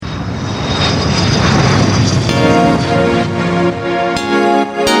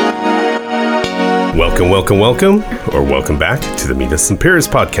Welcome back to the Meet Us in Paris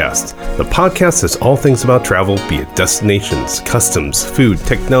podcast. The podcast is all things about travel, be it destinations, customs, food,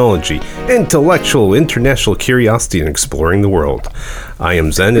 technology, intellectual, international curiosity, and exploring the world. I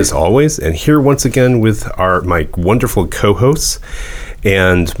am Zen, as always, and here once again with my wonderful co-hosts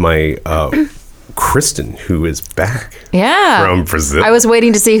and my Kristen, who is back from Brazil. I was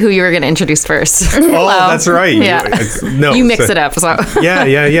waiting to see who you were going to introduce first. Oh, that's right. Yeah. You mix it up. So.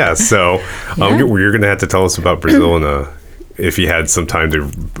 Yeah. So you're going to have to tell us about Brazil if you had some time to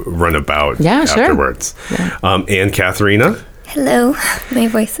run about afterwards. Sure. Yeah. And Katharina. Hello. My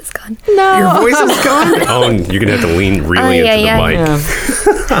voice is gone. No. Your voice is gone? Oh, and you're going to have to lean really into the mic. Yeah.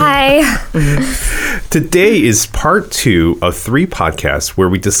 Hi. Today is part 2 of 3 podcasts where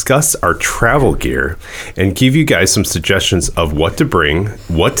we discuss our travel gear and give you guys some suggestions of what to bring,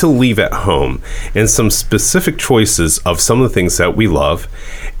 what to leave at home, and some specific choices of some of the things that we love.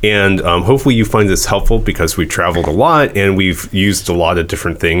 And hopefully you find this helpful because we've traveled a lot and we've used a lot of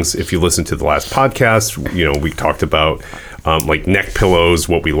different things. If you listen to the last podcast, we talked about like neck pillows,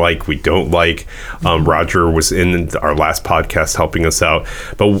 what we like, we don't like. Roger was in our last podcast helping us out.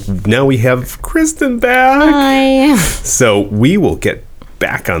 But now we have Kristen back. Hi. So we will get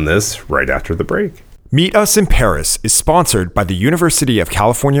back on this right after the break. Meet Us in Paris is sponsored by the University of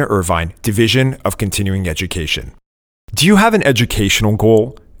California, Irvine Division of Continuing Education. Do you have an educational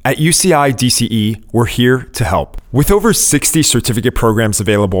goal? At UCI DCE, we're here to help. With over 60 certificate programs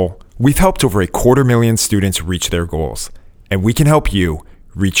available, we've helped over 250,000 students reach their goals. And we can help you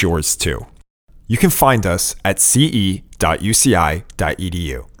reach yours too. You can find us at ce.uci.edu.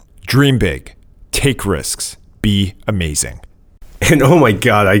 Dream big, take risks, be amazing. And oh my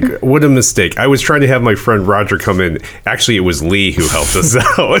God, what a mistake. I was trying to have my friend Roger come in. Actually, it was Lee who helped us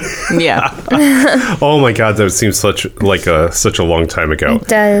out. Yeah. Oh my God, that seems such a long time ago. It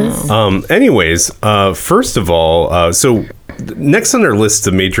does. Anyways, first of all, so next on our list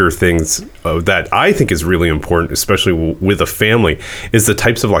of major things that I think is really important, especially with a family, is the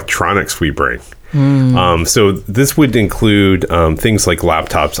types of electronics we bring. So this would include things like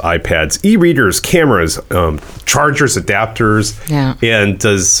laptops, iPads, e-readers, cameras, chargers, adapters. Yeah. And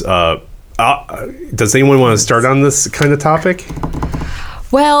does anyone want to start on this kind of topic?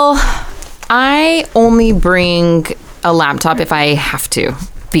 Well, I only bring a laptop if I have to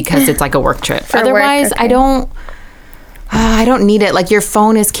because it's like a work trip. Otherwise, work, okay. I don't need it. Like, your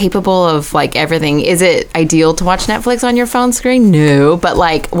phone is capable of like everything. Is it ideal to watch Netflix on your phone screen? No, but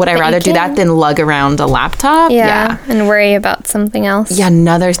like, would I rather do that than lug around a laptop? Yeah, and worry about something else. Yeah,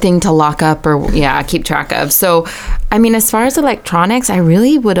 another thing to lock up or keep track of. So, I mean, as far as electronics, I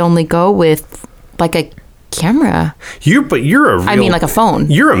really would only go with like a camera. Like a phone.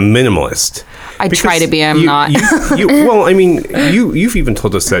 You're a minimalist. I try to be. I'm not. Well, I mean, you've even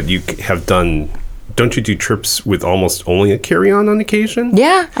told us that you have done. Don't you do trips with almost only a carry-on occasion?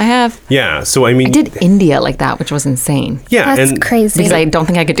 Yeah, I have. Yeah, so I mean... I did India like that, which was insane. Yeah, that's crazy. Because I don't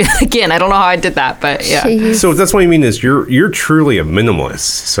think I could do it again. I don't know how I did that, but yeah. Jeez. So that's what I mean is you're truly a minimalist,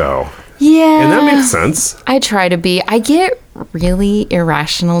 so... Yeah. And that makes sense. I try to be. I get really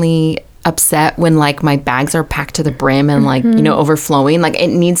irrationally upset when like my bags are packed to the brim and like overflowing. Like, it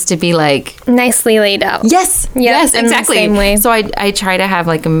needs to be like nicely laid out. Yes exactly. Same way. So I try to have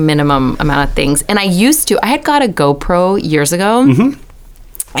like a minimum amount of things. And I had got a GoPro years ago,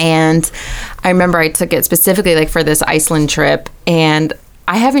 and I remember I took it specifically like for this Iceland trip, and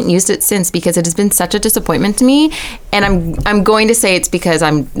I haven't used it since because it has been such a disappointment to me. And I'm going to say it's because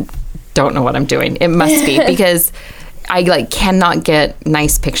I don't know what I'm doing. It must be because I like cannot get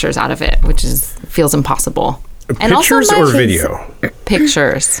nice pictures out of it, which feels impossible. Pictures or video?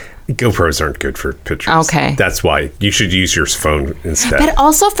 Pictures. GoPros aren't good for pictures. Okay. That's why you should use your phone instead. But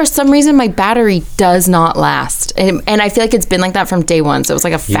also, for some reason, my battery does not last. And I feel like it's been like that from day one. So it was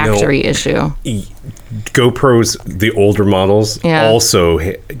like a factory issue. GoPros, the older models, also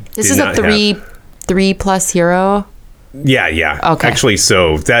This is a 3 Plus Hero. Yeah. Okay. Actually,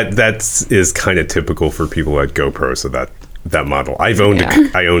 so that is kind of typical for people at GoPro. So that model, I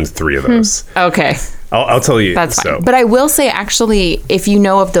owned 3 of those. Okay. I'll tell you. That's fine. But I will say, actually, if you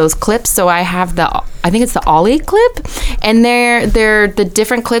know of those clips, so I have I think it's the Ollie clip, and they're the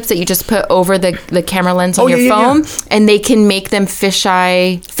different clips that you just put over the camera lens on your phone, and they can make them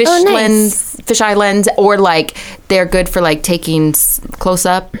fisheye lens, or like they're good for like taking close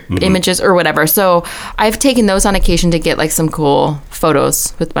up images or whatever. So I've taken those on occasion to get like some cool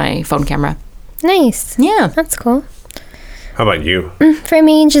photos with my phone camera. Nice. Yeah, that's cool. How about you? For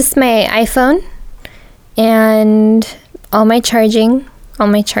me, just my iPhone and all my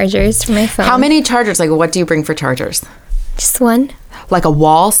chargers for my phone. How many chargers? Like, what do you bring for chargers? Just one. like a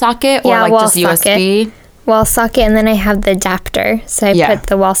wall socket or Yeah, like wall just socket. USB? Wall socket, and then I have the adapter. So I Yeah. put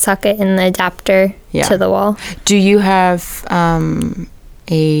the wall socket in the adapter Yeah. to the wall. Do you have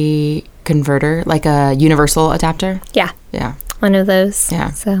a converter, like a universal adapter? Yeah, Yeah. one of those.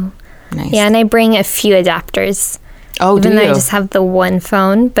 Yeah. So Nice. yeah, and I bring a few adapters. Oh, do Even though you? I just have the one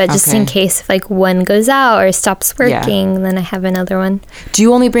phone, but just in Okay. case if like one goes out or stops Yeah. working, then I have another one. Do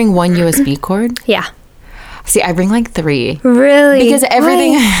you only bring one USB cord? Yeah. See, I bring like 3. Really? Because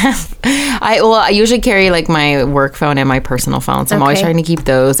everything Why? I usually carry like my work phone and my personal phone, so I'm always Okay. trying to keep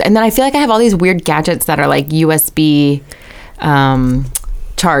those. And then I feel like I have all these weird gadgets that are like USB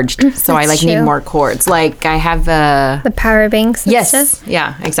charged, so I That's like need true. more cords. Like I have The power banks and yes, stuff?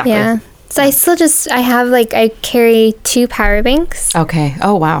 yeah, exactly. Yeah. So I carry 2 power banks Okay.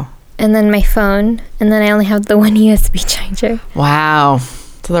 Oh wow, and then my phone, and then I only have the one USB charger. wow.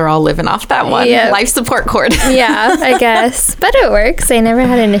 So they're all living off that one Yeah. life support cord. Yeah, I guess. But it works. I never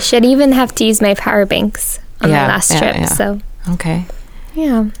had an issue. I didn't even have to use my power banks on Yeah, my last yeah, trip. yeah. So, Okay.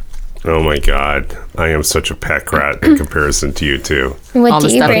 yeah. Oh my God, I am such a pack rat in comparison to you two. What All do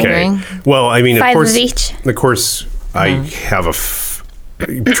the you stuff bring? you bring. Well, I mean, 5 of course, of each? I have a.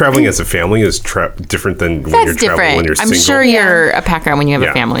 Traveling as a family is different than when you're That's traveling when different. you're I'm single. sure you're a pack rat when you have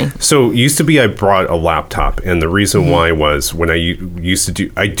Yeah. a family. So used to be I brought a laptop, and the reason Mm-hmm. why was when I used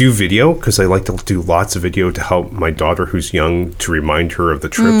to I do video because I like to do lots of video to help my daughter who's young to remind her of the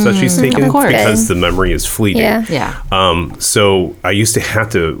trips that she's taken course. because the memory is fleeting. Yeah. Yeah. So I used to have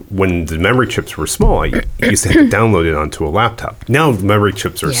to, when the memory chips were small, I used to have to download it onto a laptop. Now the memory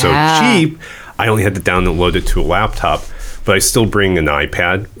chips are so Yeah. cheap, I only had to download it to a laptop, but I still bring an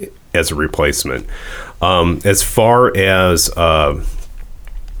iPad as a replacement. As far as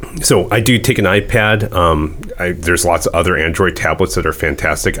so I do take an iPad. There's lots of other Android tablets that are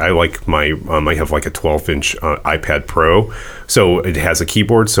fantastic. I like my I have like a 12-inch iPad Pro, so it has a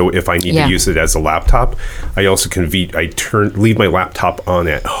keyboard. So if I need Yeah. to use it as a laptop, I also can leave my laptop on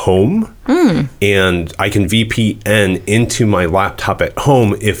at home, and I can VPN into my laptop at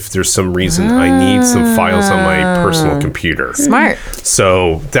home if there's some reason I need some files on my personal computer. Smart.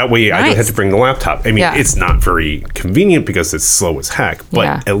 So that way I don't Nice. have to bring the laptop. I mean, Yeah. it's not very convenient because it's slow as heck, but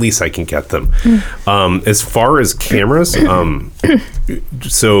Yeah. at least I can get them. As far as cameras,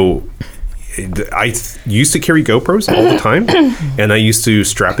 so I used to carry GoPros all the time, and I used to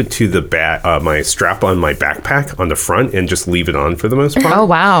strap it to the my strap on my backpack on the front and just leave it on for the most part. Oh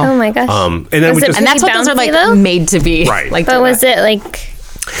wow. Oh my gosh. And I Was would it just And that's what those are bouncy, like though? made to be. Right. Like but was it like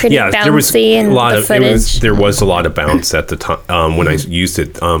pretty there was bouncy in a lot the of footage? there was a lot of bounce at the time when I used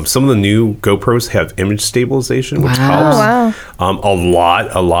it. Some of the new GoPros have image stabilization, which Wow. helps. A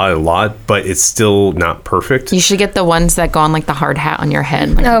lot, but it's still not perfect. You should get the ones that go on like the hard hat on your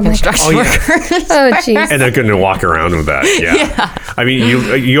head, like Oh my construction Oh, yeah. workers. Oh, jeez. And they're going to walk around with that. Yeah. I mean,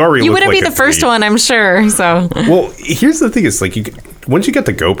 you already You look wouldn't like be a the first creep. one, I'm sure. So Well, here's the thing: is like once you get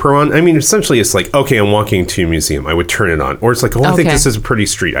the GoPro on, I mean, essentially, it's like okay, I'm walking to a museum, I would turn it on, or it's like, oh, I think Okay. this is a pretty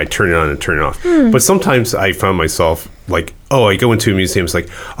street, I turn it on and turn it off. But sometimes I found myself like, oh, I go into a museum, it's like,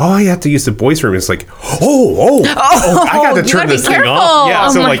 oh, I have to use the boys' room. It's like, I got to you turn gotta be this thing careful. off. Yeah,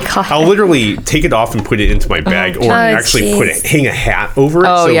 Oh so my like, God. I'll literally take it off and put it into my bag, or actually jeez. hang a hat over it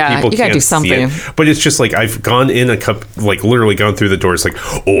Oh, so yeah, people you gotta can't do see it. something. But it's just like I've gone in literally gone through the door. It's like,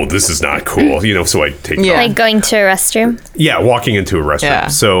 oh, this is not cool, so I take it Yeah. off. Like going to a restroom? Yeah, walking into a restaurant. Yeah.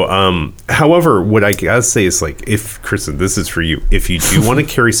 So, however, what I gotta say is like, if Kristen, this is for you. If you do want to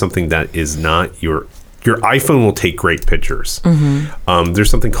carry something that is not your iPhone will take great pictures. There's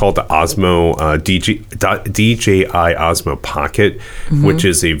something called the Osmo DJI Osmo Pocket, which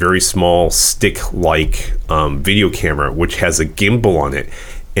is a very small stick-like video camera, which has a gimbal on it.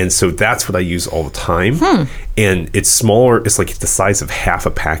 And so that's what I use all the time. And it's smaller. It's like the size of half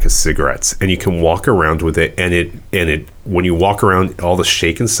a pack of cigarettes. And you can walk around with it. And it when you walk around, all the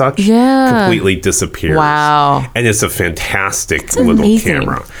shake and such completely disappears. Wow. And it's a fantastic little amazing.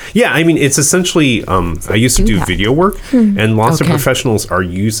 camera. Yeah, I mean, it's essentially, I used to do that? video work. And lots of Okay. professionals are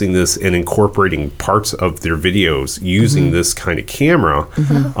using this and incorporating parts of their videos using this kind of camera.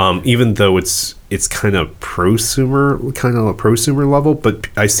 Even though it's kind of a prosumer level, but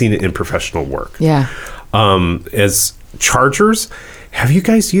I've seen it in professional work. yeah. As chargers, have you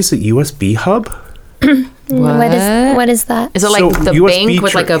guys used a USB hub? What is that? Is it like So the USB bank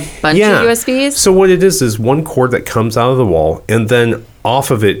with like a bunch of USBs? So what it is one cord that comes out of the wall, and then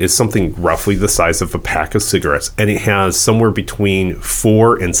off of it is something roughly the size of a pack of cigarettes, and it has somewhere between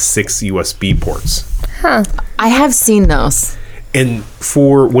 4 and 6 USB ports. I have seen those. And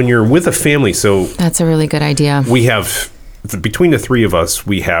for when you're with a family, so That's a really good idea. we have between the three of us,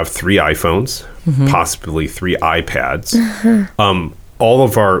 we have 3 iPhones, possibly 3 iPads. all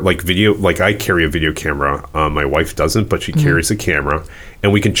of our like video, like I carry a video camera. My wife doesn't, but she carries a camera,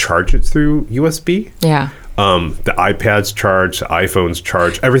 and we can charge it through USB. Yeah. The iPads charge, the iPhones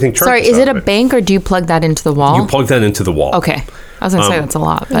charge, everything charges. Sorry, is out it of a bank or do you plug that into the wall? You plug that into the wall. Okay. I was going to say that's a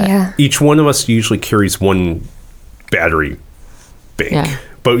lot, but Yeah. Each one of us usually carries one battery bank, Yeah.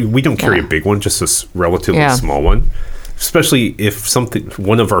 but we don't carry Yeah. a big one, just a relatively Yeah. small one. Especially if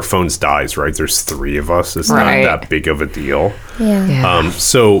one of our phones dies, right? There's 3 of us. It's Right. not that big of a deal. Yeah. Yeah.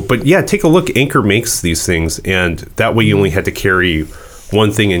 But yeah, take a look. Anchor makes these things, and that way you only had to carry one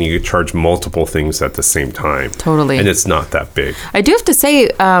thing, and you could charge multiple things at the same time. Totally. And it's not that big. I do have to say,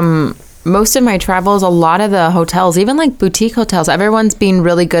 most of my travels, a lot of the hotels, even like boutique hotels, everyone's being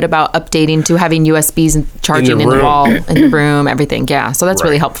really good about updating to having USBs and charging in the room. wall, in the room, everything. Yeah. So that's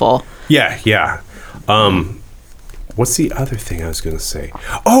really Right. helpful. Yeah, yeah. What's the other thing I was going to say?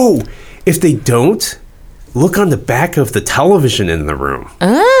 Oh, if they don't, look on the back of the television in the room.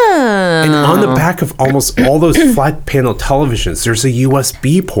 And on the back of almost all those flat panel televisions, there's a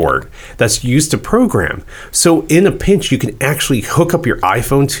USB port that's used to program. So in a pinch, you can actually hook up your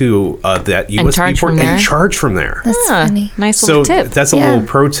iPhone to that USB charge port from there? and charge from there. That's funny. Nice So little tip. that's a Yeah. little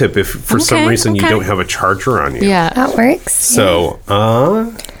pro tip if for some Okay, reason you okay. don't have a charger on you. Yeah. That works. So,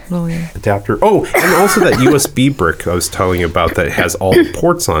 Totally. adapter. Oh, and also that USB brick I was telling you about that has all the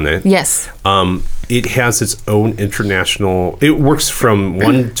ports on it. Yes. It has its own international. It works from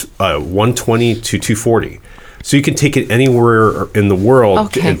 120 to 240, so you can take it anywhere in the world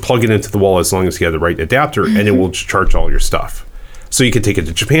Okay. and plug it into the wall as long as you have the right adapter, and it will charge all your stuff. So you can take it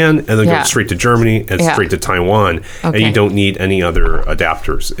to Japan and then Yeah. go straight to Germany and Yeah. straight to Taiwan, and Okay. you don't need any other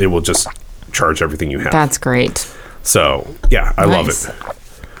adapters. It will just charge everything you have. That's great. So yeah, I love Nice. it.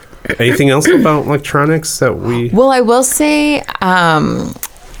 Anything else about electronics that we? Well, I will say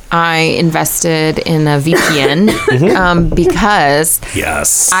I invested in a VPN because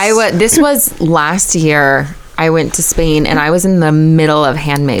Yes. this was last year. I went to Spain and I was in the middle of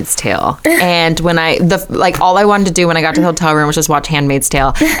Handmaid's Tale. And when all I wanted to do when I got to the hotel room was just watch Handmaid's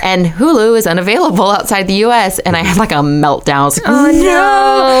Tale. And Hulu is unavailable outside the US. And I had like a meltdown. I was like,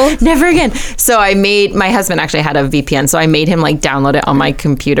 Oh, no. never again. So my husband actually had a VPN. So I made him like download it on my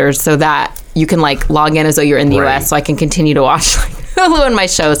computer so that you can like log in as though you're in the Right. US so I can continue to watch like Hulu and my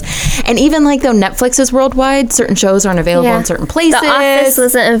shows. And even like though Netflix is worldwide, certain shows aren't available in certain places. The Office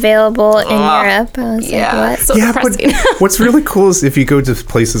wasn't available in Europe. I was like, what? So Yeah, but depressing. what's really cool is if you go to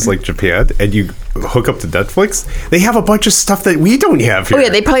places like Japan and you hook up to Netflix, they have a bunch of stuff that we don't have here. Oh yeah,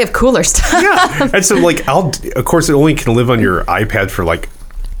 they probably have cooler stuff. Yeah, and so like of course, it only can live on your iPad for like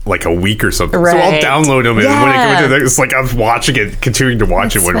a week or something. So I'll Right. download them, and when I Yeah. go to it's like I'm watching it, continuing to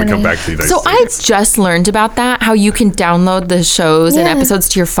watch it when we come funny. back to the United So I States. just learned about that, how you can download the shows and Yeah. episodes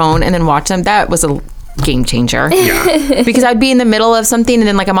to your phone and then watch them. That was a game changer. Yeah. Because I'd be in the middle of something and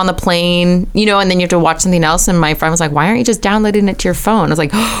then like I'm on the plane, and then you have to watch something else. And my friend was like, why aren't you just downloading it to your phone? I was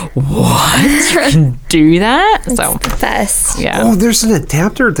like, what? You can do that? So, The best. yeah. Oh, there's an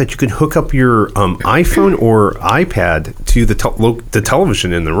adapter that you can hook up your iPhone or iPad to the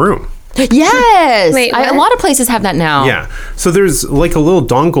television in the room. Yes. Wait, A what? lot of places have that now. Yeah. So there's like a little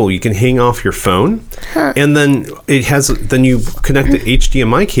dongle you can hang off your phone, and then then you connect the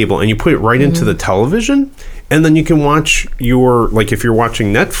HDMI cable and you put it right into the television, and then you can watch if you're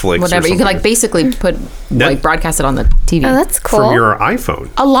watching Netflix or Whatever. You can like something basically put broadcast it on the TV. Oh, that's cool. from your iPhone.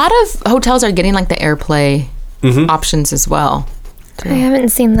 A lot of hotels are getting like the AirPlay options as well. I haven't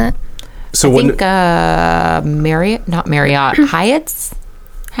seen that. So I when think Marriott, not Marriott, Hyatt's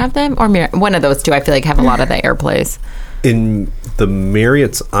have them, or one of those two. I feel like have a lot of the AirPlays. in the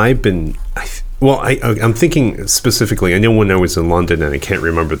Marriott's I've been, I'm thinking specifically, I know when I was in London and I can't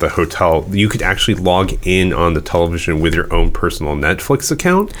remember the hotel, you could actually log in on the television with your own personal Netflix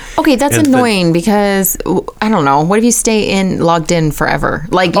account. Okay, that's And annoying because I don't know. What if you stay logged in forever?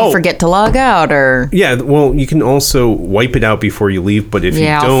 Like you forget to log out, or Yeah, well, you can also wipe it out before you leave, but if you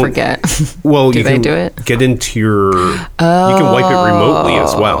don't, I'll forget. well, Do you they can do it? get into you can wipe it remotely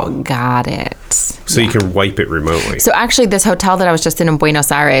as well. Got it. So you can wipe it remotely. So actually, this hotel that I was just in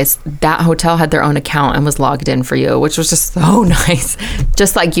Buenos Aires, that hotel had their own account and was logged in for you, which was just so nice.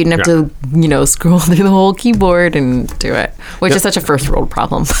 Just like you didn't have to, scroll through the whole keyboard and do it, which is such a first world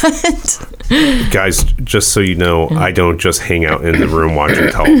problem. Guys, just so you know, I don't just hang out in the room watching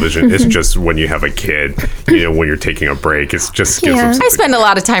television. It's just when you have a kid, when you're taking a break, it's just gives them Yeah. something. I spend a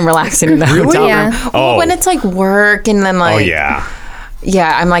lot of time relaxing in the hotel Yeah. room. Oh. When it's like work and then like, Oh, yeah.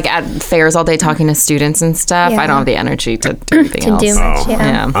 yeah, I'm like at fairs all day talking to students and stuff. Yeah. I don't have the energy to do anything To else. do much, Oh.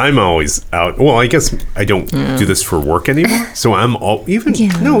 yeah. Yeah. I'm always out. Well, I guess I don't do this for work anymore. So I'm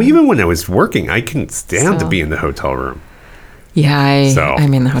even when I was working, I couldn't stand to So- be in the hotel room. Yeah,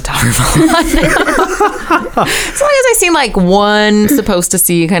 I'm in the hotel room a lot now. As long as I seen like one supposed to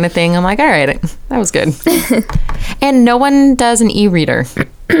see kind of thing, I'm like, all right, that was good. And no one does an e-reader.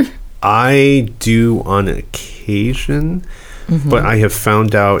 I do on occasion, but I have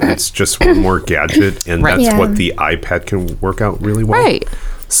found out it's just one more gadget, and Right. that's Yeah. what the iPad can work out really well. Right.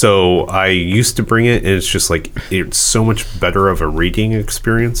 So I used to bring it, and it's just like it's so much better of a reading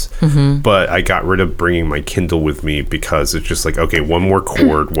experience. But I got rid of bringing my Kindle with me because it's just like, okay, one more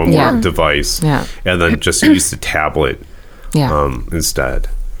cord, one Yeah. more device, Yeah. and then just use the tablet Yeah. instead.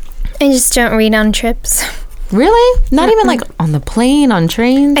 I just don't read on trips. Really? Not even like on the plane, on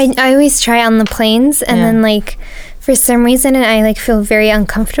trains? I always try on the planes, and Yeah. then like for some reason I like feel very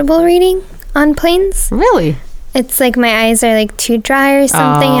uncomfortable reading on planes. Really? It's like my eyes are like too dry or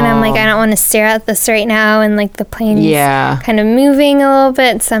something, and I'm like, I don't want to stare at this right now, and like the plane's Yeah. kind of moving a little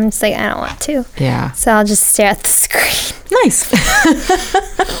bit, so I'm just like, I don't want to. Yeah. So I'll just stare at the screen Nice.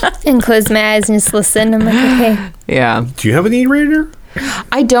 and close my eyes and just listen. I'm like, okay. Yeah. Do you have an e-reader?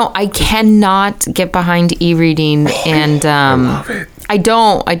 I cannot get behind e-reading, and I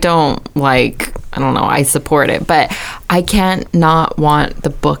don't like, I don't know, I support it, but I can't not want the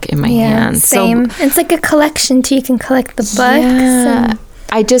book in my Yeah, hands. same. It's like a collection too. You can collect the books. Yeah.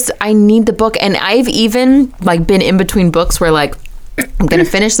 And I need the book, and I've even like been in between books where like I'm gonna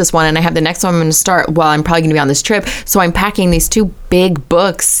finish this one and I have the next one I'm gonna start while I'm probably gonna be on this trip, so I'm packing these 2 big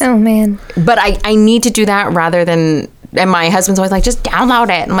books. oh man. But I need to do that rather than, and my husband's always like, just download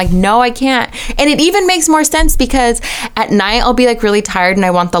it. I'm like, no, I can't. And it even makes more sense because at night I'll be like really tired and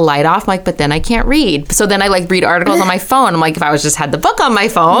I want the light off. I'm like, but then I can't read. So then I like read articles on my phone. I'm like, if I was just had the book on my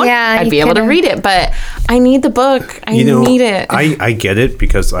phone, Yeah, I'd you be able to could've. read it. But I need the book. I need it. I get it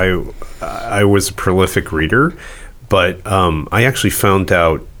because I was a prolific reader, but I actually found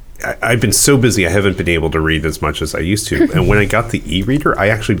out I've been so busy I haven't been able to read as much as I used to. And when I got the e-reader, I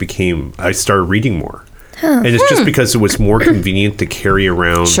started reading more. And it's just because it was more convenient to carry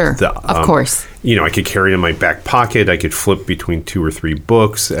around. Sure, of course. You know, I could carry it in my back pocket. I could flip between 2 or 3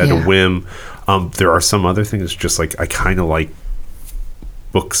 books at a Yeah. whim. There are some other things, just like I kind of like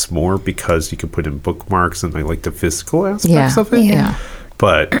books more because you can put in bookmarks, and I like the physical aspects of it. Yeah.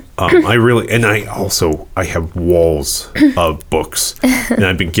 But I have walls of books, and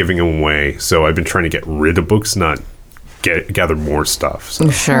I've been giving them away. So I've been trying to get rid of books, not gather more stuff. So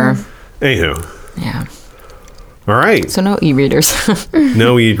Sure. anywho, Yeah. all right. So no e-readers.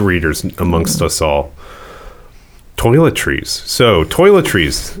 No e-readers amongst us all. Toiletries. So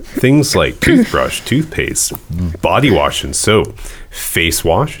toiletries, things like toothbrush, toothpaste, body wash and soap, face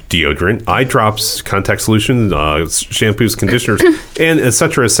wash, deodorant, eye drops, contact solutions, shampoos, conditioners, and et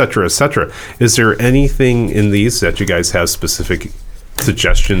cetera, et cetera, et cetera. Is there anything in these that you guys have specific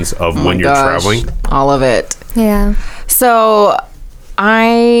suggestions of when you're traveling? All of it. Yeah. So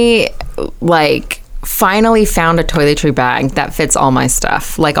I finally found a toiletry bag that fits all my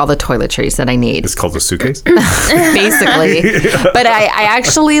stuff, like all the toiletries that I need, It's called a suitcase? basically. But I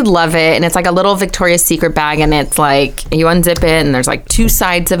actually love it. And it's like a little Victoria's Secret bag, and it's like you unzip it and there's like 2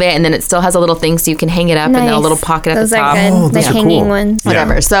 sides of it, and then it still has a little thing so you can hang it up and then a little pocket Those at the top. are good. Oh, the those are hanging cool. ones. Yeah.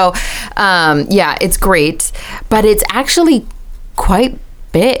 Whatever. So, it's great, but it's actually quite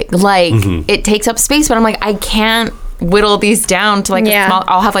big. Like it takes up space, but I'm like, I can't whittle these down to like a small.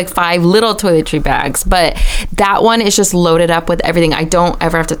 I'll have like 5 little toiletry bags, but that one is just loaded up with everything. I don't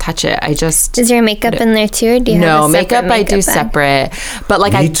ever have to touch it. I just Is your makeup in there too, or do you have no a separate makeup. I do bag? separate, but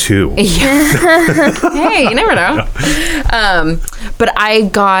like Me too. Yeah. Hey, you never know. But I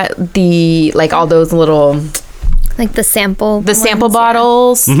got the like all those little Like the sample ones,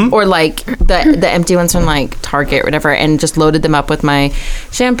 bottles or like the empty ones from like Target or whatever, and just loaded them up with my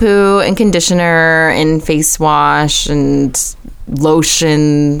shampoo and conditioner and face wash and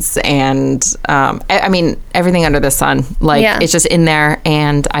lotions and I mean everything under the sun. Like it's just in there,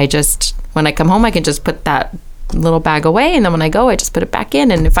 and I just when I come home I can just put that little bag away, and then when I go I just put it back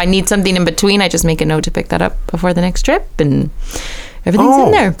in, and if I need something in between I just make a note to pick that up before the next trip, and everything's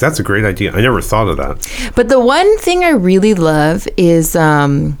in there. That's a great idea. I never thought of that. But the one thing I really love is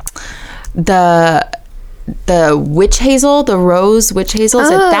the witch hazel, the rose witch hazel. Is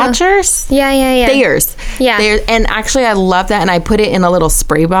it Thatcher's? Yeah. Thayer's. Yeah. Thayer's. And actually, I love that. And I put it in a little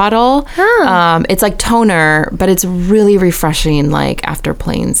spray bottle. It's like toner, but it's really refreshing, like after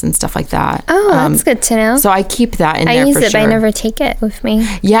planes and stuff like that. Oh, that's good to know. So I keep that in there I use for it, sure. but I never take it with me.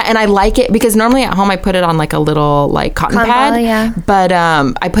 Yeah, and I like it because normally at home I put it on like a little like cotton pad. bottle, yeah. But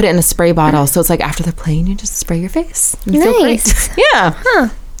I put it in a spray bottle, so it's like after the plane you just spray your face. You feel great. Nice. Yeah.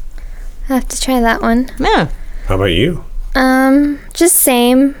 I have to try that one. Yeah. How about you? Just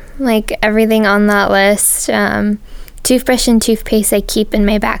same, like everything on that list. toothbrush and toothpaste I keep in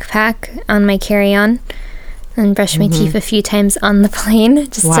my backpack on my carry-on, and brush my teeth a few times on the plane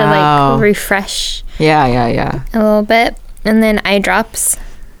just to Wow. like refresh Yeah. a little bit. And then eye drops.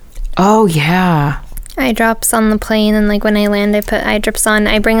 Oh, yeah. Eye drops on the plane, and like when I land, I put eye drops on.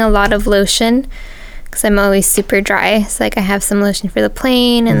 I bring a lot of lotion because I'm always super dry. So like I have some lotion for the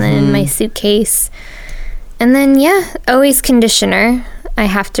plane, and then in my suitcase. And then always conditioner. I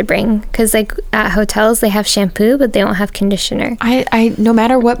have to bring because like at hotels they have shampoo but they don't have conditioner. I no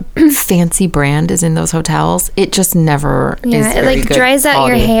matter what fancy brand is in those hotels, it just never is It very like good dries out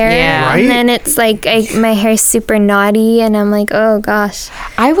your quality. hair, Yeah. Right? and then it's like my hair's super knotty, and I'm like, oh gosh.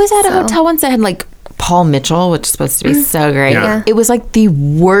 I was at a hotel once that had like Paul Mitchell, which is supposed to be so great. Yeah. It was like the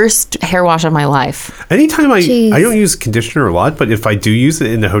worst hair wash of my life. Anytime Jeez. I don't use conditioner a lot, but if I do use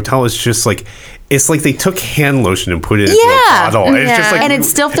it in the hotel, it's just like it's like they took hand lotion and put it into Yeah. a bottle. And it's just like, And it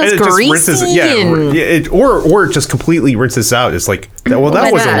still feels and it just rinses, greasy yeah, and- or it just completely rinses out. It's like that was a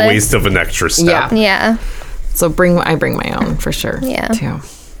Ridiculous. waste of an extra step. Yeah. Yeah. So I bring my own for sure. Yeah. Too.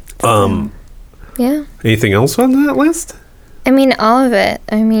 Yeah. Anything else on that list? I mean, all of it.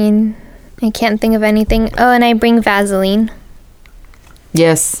 I mean, I can't think of anything. Oh, and I bring Vaseline.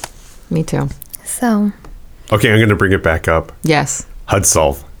 Yes. Me too. So, Okay, I'm going to bring it back up. Yes.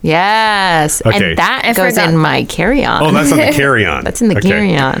 Hudsolve. Yes. Okay. And that I goes forgot in my carry-on. Oh, that's on the carry-on. That's in the Okay.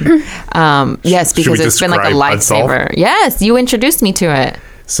 carry-on. Yes, because we it's been like a describe Hudsolve? lifesaver. Yes, you introduced me to it.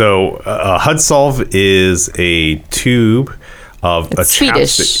 So, Hudsolve is a tube of a It's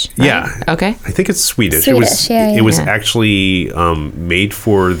Swedish, chapstick. right? Yeah. Okay. I think it's Swedish. Swedish, yeah. It was Yeah. actually made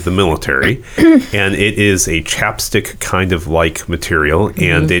for the military, and it is a chapstick kind of like material,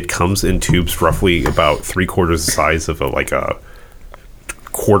 and it comes in tubes roughly about 3/4 the size of a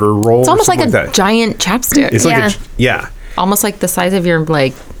quarter roll. It's almost like a that. giant chapstick. It's like Yeah. almost like the size of your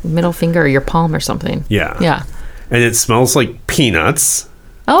like middle finger or your palm or something. Yeah. Yeah. And it smells like peanuts.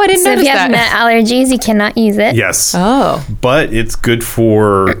 Oh, I didn't so if notice you have nut that. allergies, you cannot use it. Yes. Oh. But it's good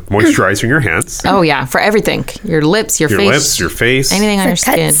for moisturizing your hands, Oh yeah, for everything. Your lips, your your face. lips, your face. anything on For your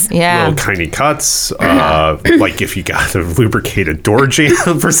cuts. skin. Yeah. Little tiny cuts, like if you got to lubricate a door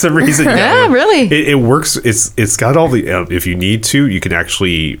jamb for some reason. Yeah, really. It works. It's got all the. If you need to, you can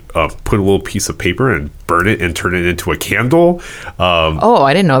actually put a little piece of paper and burn it and turn it into a candle. Oh,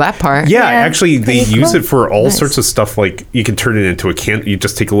 I didn't know that part. Yeah, Yeah, actually, they pretty use cool. it for all sorts of stuff. Like you can turn it into a candle. You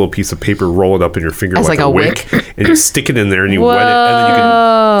just take a little piece of paper, roll it up in your finger As like like a a wick, and you stick it in there and you wet it, and then you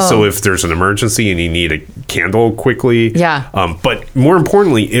can. So if there's an emergency and you need a candle quickly, Yeah. But more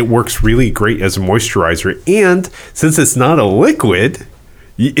importantly, it works really great as a moisturizer, and since it's not a liquid,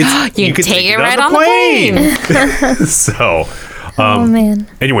 You can take it right on the plane. So. Oh man.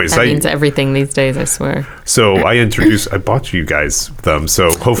 Anyways, That means everything these days, I swear. I bought you guys them. So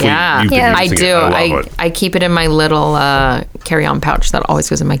hopefully Yeah, you've been Yeah. I using do. it. I love it. I keep it in my little carry-on pouch that always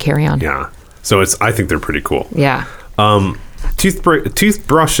goes in my carry-on. Yeah. So I think they're pretty cool. Yeah.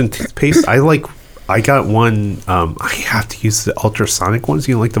 Toothbrush and toothpaste. I got one. I have to use the ultrasonic ones.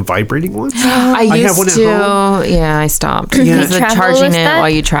 You know, like the vibrating ones. I have used one at to. home. Yeah, I stopped. Yeah. Because You of travel charging with it that? while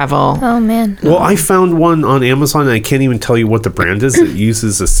you travel. Oh man. Well, I found one on Amazon. And I can't even tell you what the brand is. It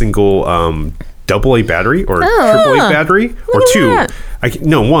uses a single AA battery or AAA battery or at two. that.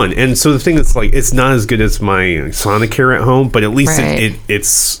 No, one. And so the thing is, like, it's not as good as my Sonicare at home, but at least Right.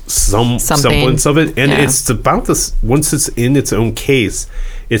 it's some Something. semblance of it. And Yeah. it's about this. Once it's in its own case,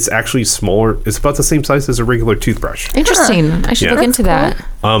 it's actually smaller. It's about the same size as a regular toothbrush. Interesting. I should Yeah. look into that.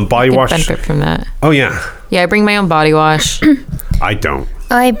 Body Get wash. benefit from that. Oh yeah, Yeah, I bring my own body wash. I don't.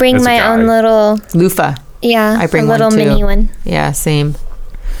 Oh, I bring As a my guy. own little Loofah. I bring a one, little too. mini one. Yeah, same.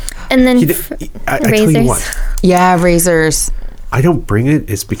 And then I tell you razors. what, Yeah, razors. I don't bring it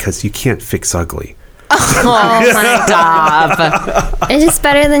is because you can't fix ugly. Oh my god. It's just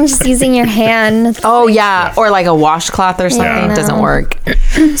better than just using your hand. Oh yeah, or like a washcloth or something. Yeah. It doesn't work.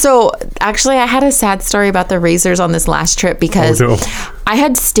 So actually, I had a sad story about the razors on this last trip because Oh, no. I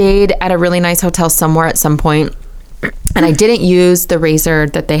had stayed at a really nice hotel somewhere at some point, and I didn't use the razor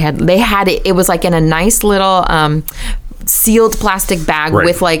that they had. They had it. It was like in a nice little sealed plastic bag Right.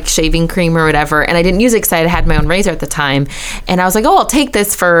 with like shaving cream or whatever, and I didn't use it because I had my own razor at the time, and I was like, oh, I'll take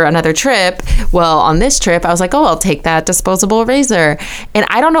this for another trip. Well, on this trip I was like, oh, I'll take that disposable razor, and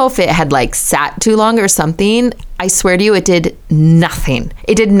I don't know if it had like sat too long or something. I swear to you, it did nothing.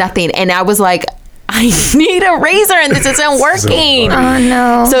 And I was like, I need a razor and this isn't working. Oh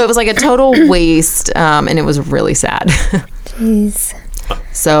no. So it was like a total waste, and it was really sad. Jeez.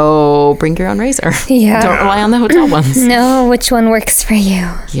 So bring your own razor. Yeah. Don't rely on the hotel ones. Know which one works for you.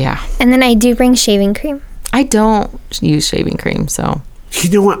 Yeah. And then I do bring shaving cream. I don't use shaving cream, so You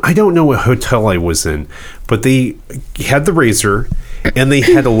know what? I don't know what hotel I was in, but they had the razor, and they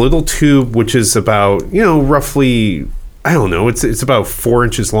had a little tube, which is about, roughly, I don't know, it's about 4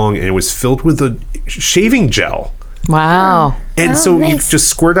 inches long, and it was filled with a shaving gel. Wow. And so nice. you just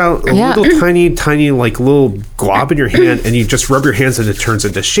squirt out a Yeah. little tiny, like little glob in your hand, and you just rub your hands and it turns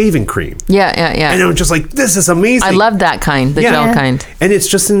into shaving cream. Yeah. And I'm just like, this is amazing. I love that kind, the gel kind. And it's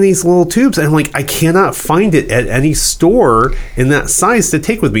just in these little tubes. And I'm like, I cannot find it at any store in that size to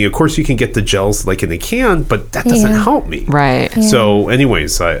take with me. Of course, you can get the gels like in a can, but that doesn't help me. Right. So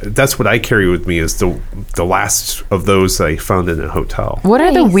anyways, that's what I carry with me is the last of those I found in a hotel. What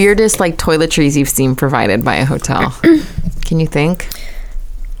are the weirdest like toiletries you've seen provided by a hotel? Can you think?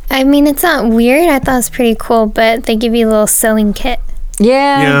 I mean, it's not weird. I thought it was pretty cool, but they give you a little sewing kit.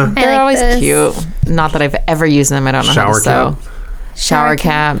 Yeah. I They're like always those. cute. Not that I've ever used them. I don't know how to Shower sew. cap. Shower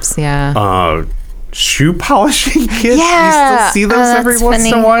caps, yeah. Shoe polishing kits. Yeah. You still see those Oh, every that's once in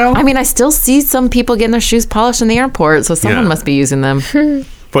a funny. while. I mean, I still see some people getting their shoes polished in the airport, so someone Yeah. must be using them.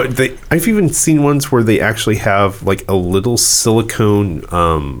 But I've even seen ones where they actually have like a little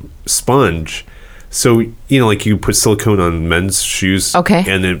silicone sponge. So, like you put silicone on men's shoes, Okay.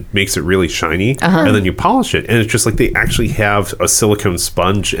 and it makes it really shiny, and then you polish it, and it's just like they actually have a silicone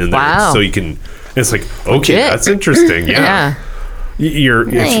sponge in there, Wow. so you can. It's like, okay, Legit. that's interesting. Yeah, Yeah.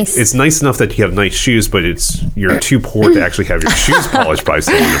 Nice. it's nice enough that you have nice shoes, but you're too poor to actually have your shoes polished by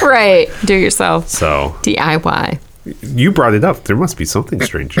someone. Right. Do it yourself. So DIY. you brought it up. There must be something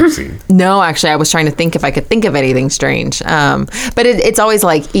strange you've seen. No, actually, I was trying to think if I could think of anything strange. But it's always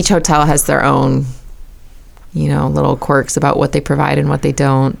like each hotel has their own, little quirks about what they provide and what they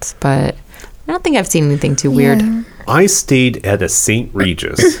don't. But I don't think I've seen anything too weird. I stayed at a St.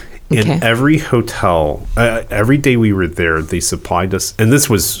 Regis. In Okay. every hotel, every day we were there, they supplied us, and this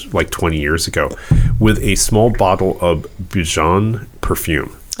was like 20 years ago, with a small bottle of Bijan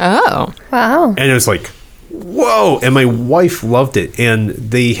perfume. Oh. Wow. And it was like, whoa. And my wife loved it. And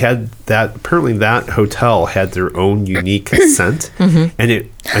they had apparently that hotel had their own unique scent. Mm-hmm. And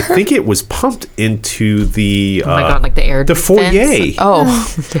I think it was pumped into the, Oh my God, like the air the foyer. vents? Oh.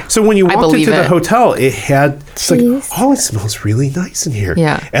 So when you walked believe into the it. hotel, it had, it's like, Jeez. oh, it smells really nice in here.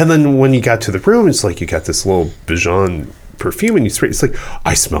 Yeah. And then when you got to the room, it's like you got this little Bijan perfume and you spray. It's like,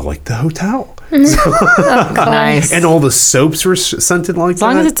 I smell like the hotel. Nice. And all the soaps were scented like As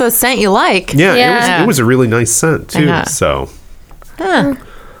long as it's a scent you like. yeah, Yeah. it was a really nice scent too. Uh-huh. So, Huh.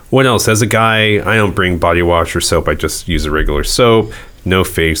 what else? As a guy, I don't bring body wash or soap. I just use a regular soap. No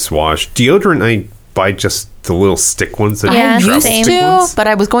face wash. Deodorant, I buy just the little stick ones that Yeah, I travel used same. stick to, ones. but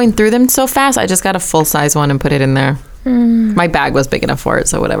I was going through them so fast, I just got a full size one and put it in there. My bag was big enough for it,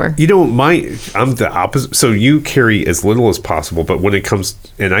 so whatever. You know, I'm the opposite. So you carry as little as possible, but when it comes,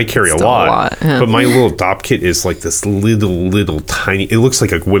 and I carry a Still a lot, lot, yeah. but my little dop kit is like this little tiny. It looks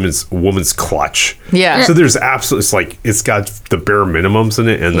like a woman's clutch. Yeah. So there's absolutely, it's like it's got the bare minimums in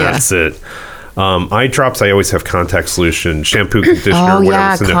it, and Yeah. that's it. Eye drops, I always have contact solution, shampoo, conditioner, Oh yeah,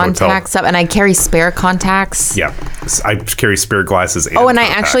 whatever's in the hotel. contacts up, and I carry spare contacts. Yeah, I carry spare glasses. And Oh, and I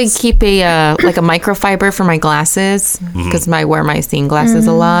actually contacts. keep a like a microfiber for my glasses because I wear my seeing glasses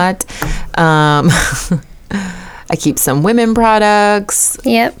a lot. I keep some women products.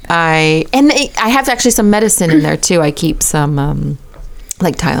 Yep. I have actually some medicine in there too. I keep some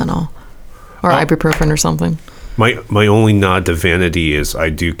like Tylenol or ibuprofen or something. My only nod to vanity is I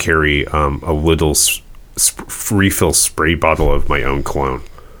do carry a little refill spray bottle of my own cologne.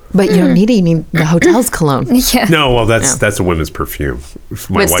 But you don't need it. You need the hotel's cologne. Yeah. No, well, that's a women's perfume.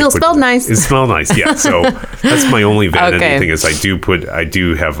 But it still smelled nice. It smelled nice, yeah. So that's my only vanity Okay. thing is I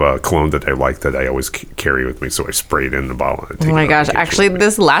do have a cologne that I like that I always carry with me. So I spray it in the bottle. And Oh take my it out gosh. and get Actually, to it.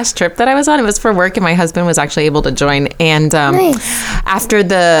 this last trip that I was on, it was for work, and my husband was actually able to join. And Nice. after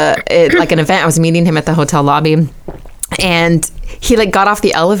like an event, I was meeting him at the hotel lobby. And he like got off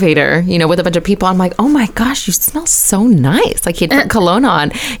the elevator, with a bunch of people. I'm like, oh my gosh, you smell so nice. Like he'd put cologne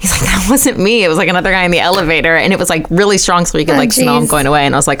on. He's like, that wasn't me. It was like another guy in the elevator. And it was like really strong so he could Oh, like smell him geez. going away.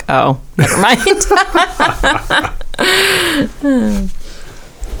 And I was like, oh, never mind.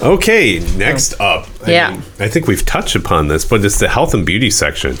 Okay, next up. Yeah. I think we've touched upon this, but it's the health and beauty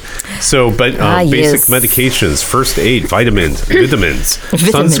section. So, but basic yes. medications, first aid, vitamins,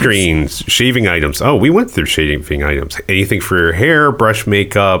 sunscreens, shaving items. Oh, we went through shaving items. Anything for your hair, brush,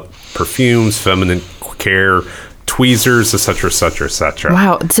 makeup, perfumes, feminine care, tweezers, etc., etc., etc.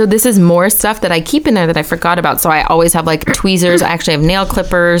 Wow. So this is more stuff that I keep in there that I forgot about. So I always have like tweezers. I actually have nail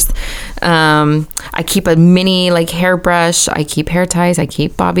clippers. I keep a mini like hairbrush. I keep hair ties. I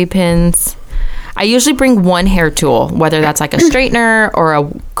keep bobby pins. I usually bring one hair tool, whether that's like a straightener or a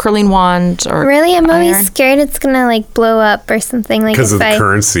curling wand or Really? I'm always iron. scared it's going to like blow up or something. Like Because of if the I,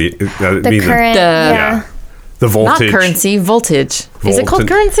 currency. the current. Yeah. The Not voltage. currency, voltage. Is it called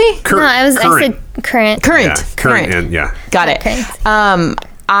Voltage. currency? No, I current. said current. Current. Yeah, current. And, yeah. Got it. Current.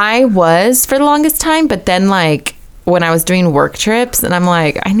 I was for the longest time, but then like when I was doing work trips and I'm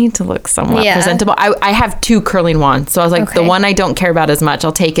like, I need to look somewhat Yeah. presentable. I have 2 curling wands. So I was like, the Okay. one I don't care about as much,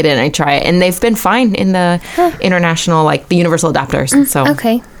 I'll take it and I try it. And they've been fine in the international, like the universal adapters. So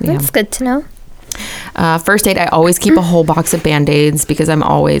Okay, yeah. that's good to know. First aid, I always keep a whole box of Band-Aids because I'm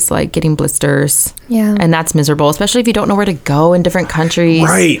always like getting blisters. Yeah. And that's miserable, especially if you don't know where to go in different countries.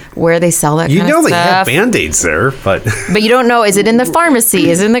 Right. Where they sell that You kind know of they have stuff. Band-Aids there, but But you don't know, is it in the pharmacy?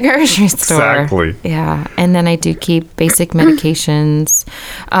 Is it in the grocery store? Exactly. Yeah. And then I do keep basic medications.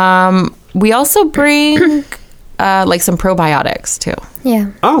 We also bring like some probiotics too. Yeah.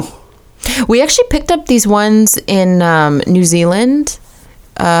 oh, We actually picked up these ones in New Zealand.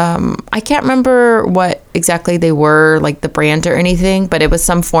 I can't remember what exactly they were, like the brand or anything, but it was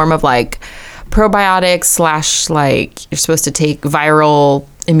some form of like probiotics / like you're supposed to take viral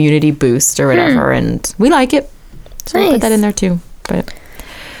immunity boost or whatever. And we like it. So we put that Nice. in there too. But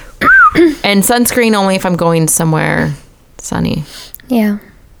and sunscreen only if I'm going somewhere sunny. Yeah.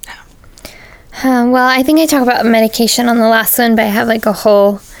 Well, I think I talked about medication on the last one, but I have like a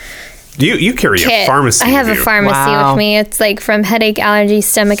whole you carry a kit. pharmacy. I have with a you. pharmacy Wow. with me. It's like from headache, allergy,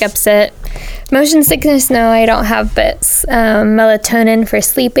 stomach upset, motion sickness. No, I don't have, but melatonin for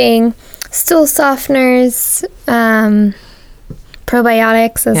sleeping, stool softeners,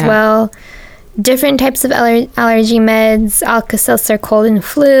 probiotics as Yeah. well. Different types of allergy meds, Alka-Seltzer cold and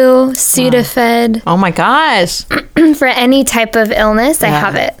flu, Sudafed. Oh my gosh. For any type of illness, I Yeah.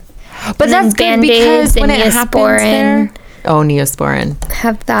 have it. But And then that's good Band-Aids because when and it happens there. Neosporin. Oh, Neosporin.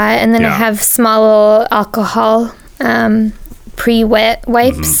 Have that, and then I Yeah. have small little alcohol pre-wet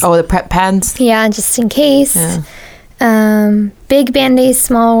wipes. Oh, the prep pads. Yeah, just in case. Yeah. Big Band-Aids,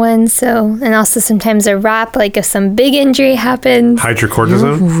 small ones. So, and also sometimes a wrap, like if some big injury happens.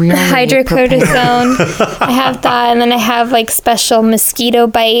 Hydrocortisone. Really Hydrocortisone. I have that, and then I have like special mosquito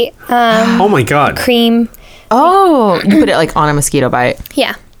bite Oh my God. cream. Oh, you put it like on a mosquito bite.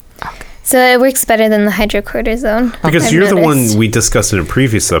 Yeah. So it works better than the hydrocortisone. Because I've you're the noticed. one we discussed in a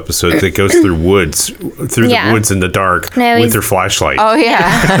previous episode that goes through the Yeah. woods in the dark No, with he's- their flashlight. Oh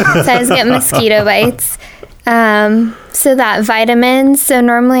yeah. So I just get mosquito bites. So that vitamins. So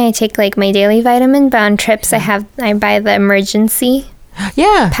normally I take like my daily vitamin, but on trips I buy the emergency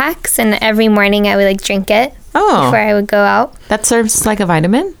Yeah. packs, and every morning I would like drink it before Oh, I would go out. that serves like a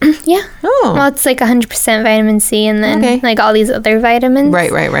vitamin. Yeah. Oh, Well, it's like 100% vitamin C, and then Okay. like all these other vitamins.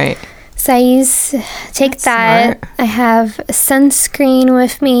 right. So I take that. smart. I have sunscreen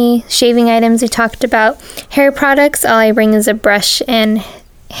with me, shaving items we talked about, hair products. All I bring is a brush and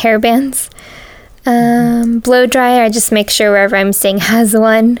hair bands. Blow dryer. I just make sure wherever I'm staying has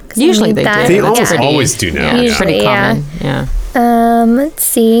one. 'cause I Usually need they that. do. They That's almost pretty- always do now. Yeah, Yeah. it's pretty Usually, yeah. common. Yeah. Let's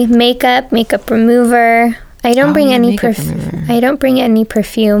see. Makeup remover. I don't Oh, bring yeah, any makeup perfume. remover. I don't bring any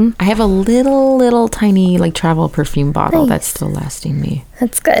perfume. I have a little tiny like travel perfume bottle Nice. that's still lasting me.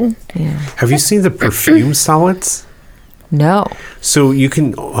 That's good. Yeah. Have you seen the perfume solids? No. So you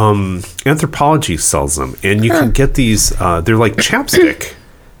can Anthropology sells them, and you can get these. They're like chapstick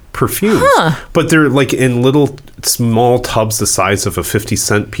perfumes, but they're like in little small tubs the size of a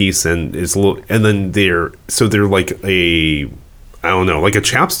 50-cent piece, and is little. And then they're like a, I don't know, like a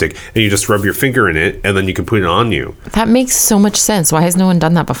chapstick, and you just rub your finger in it, and then you can put it on you. That makes so much sense. Why has no one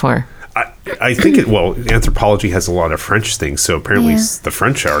done that before? I think Anthropology has a lot of French things, so apparently Yeah. the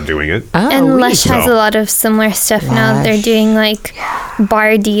French are doing it. Oh, And we- Lush has So- a lot of similar stuff now. They're Lush. doing like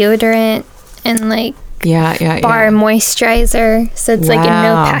bar deodorant and like yeah. bar moisturizer. So it's like in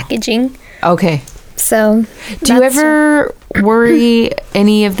no Wow. packaging. Okay. So Do you that's- ever worry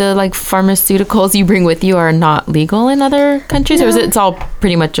any of the like pharmaceuticals you bring with you are not legal in other countries, or is it it's all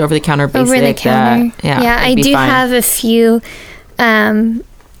pretty much over the counter basic? over the counter? yeah, I it'd be do fine. have a few.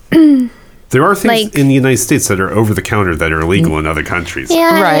 There are things like- in the United States that are over the counter that are illegal in other countries.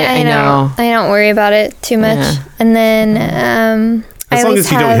 Yeah, Right, I know. I don't worry about it too much. Yeah. And then I As long always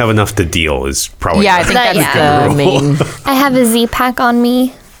as you don't have enough to deal is probably Yeah, I not think That- that's yeah. the main. I have a Z pack on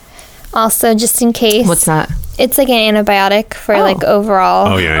me, also just in case. What's that? It's like an antibiotic for Oh. like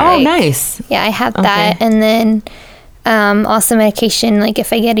overall. Oh, yeah. Oh, like- nice. Yeah, I have Okay. that, and then also medication like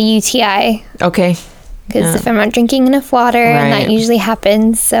if I get a UTI, Okay. because Yeah. if I'm not drinking enough water, and Right. that usually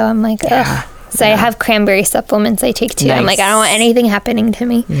happens. So I'm like, ugh. So I have cranberry supplements I take too. I'm like, I don't want Nice. anything happening to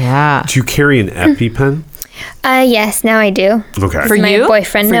me. Yeah. Do you carry an EpiPen? Yes, now I do. Okay. For My you?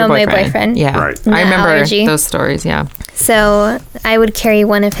 boyfriend. For your No, my boyfriend. Yeah. Right. The I remember allergy. those stories. Yeah. So I would carry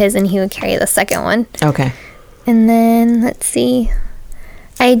one of his and he would carry the second one. Okay. And then, let's see.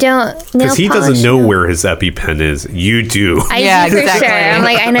 I don't... Because he doesn't polish, know no. where his EpiPen is. You do. I Yeah, do for exactly. sure. I'm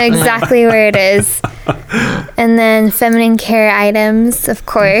like, I know exactly where it is. And then feminine care items, of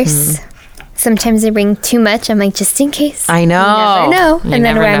course. Sometimes I bring too much. I'm like, just in case. I know. You never know. You And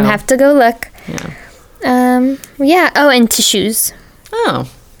then never I know. have to go look. Yeah. Yeah. Oh, and tissues. Oh.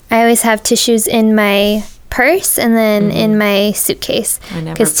 I always have tissues in my purse and then in my suitcase. I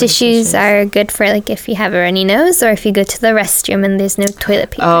never Because bring tissues are good for like if you have a runny nose or if you go to the restroom and there's no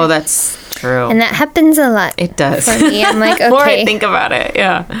toilet paper. Oh, that's true. And that happens a lot. It does. For me. I'm like, The more I okay. think about it.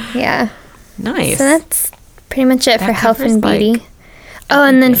 Yeah. Yeah. Nice. So that's pretty much it That for health and covers, beauty. like, Oh,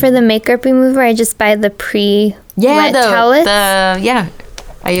 and then for the makeup remover, I just buy the pre-wet towelettes. yeah.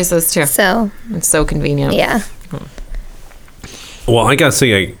 I use those too. So, It's so convenient. yeah. Well, I gotta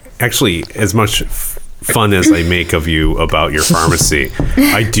say, actually, as much fun as I make of you about your pharmacy,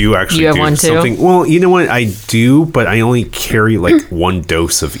 I do actually You have do one too? something. Well, you know what? I do, but I only carry like one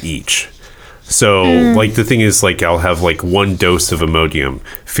dose of each. So, like, the thing is, like, I'll have like one dose of Imodium,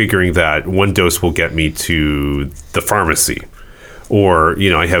 figuring that one dose will get me to the pharmacy. Or, you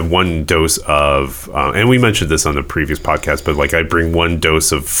know, I have one dose of, and we mentioned this on the previous podcast, but like I bring one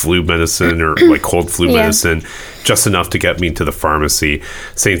dose of flu medicine or like cold flu Yeah. medicine, just enough to get me to the pharmacy.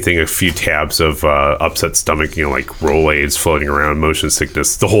 Same thing, a few tabs of upset stomach, you know, like Rolaids floating around, motion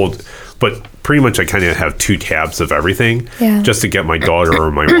sickness, the whole, but pretty much I kind of have 2 tabs of everything Yeah. just to get my daughter or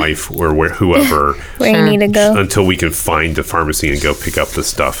my wife or whoever Where Sure. you need to go. until we can find the pharmacy and go pick up the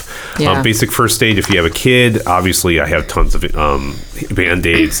stuff. Yeah. Basic first aid, if you have a kid, obviously I have tons of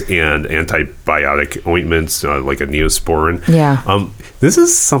Band-Aids and antibiotic ointments, like a Neosporin. Yeah. This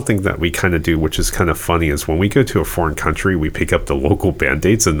is something that we kind of do, which is kind of funny, is when we go to a foreign country, we pick up the local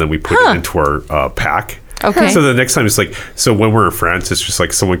Band-Aids and then we put it into our pack. Okay. So the next time it's like, so when we're in France, it's just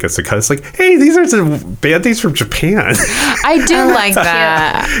like someone gets a cut. It's like, hey, these are the Band-Aids from Japan. I do like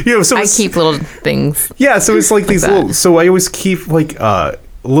that. You know, so I it's- keep little things. Yeah, so it's like these that. little. So I always keep like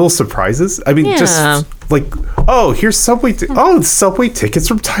little surprises. I mean, Yeah. just like, oh, here's Subway. Oh, Subway tickets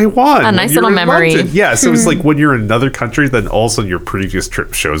from Taiwan. A nice You're little in memory. London. Yeah, so it's like when you're in another country, then all of a sudden your previous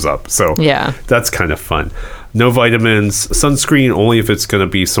trip shows up. So Yeah. that's kind of fun. No vitamins, sunscreen only if it's going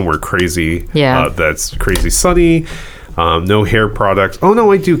to be somewhere crazy. Yeah. That's crazy sunny. No hair products. Oh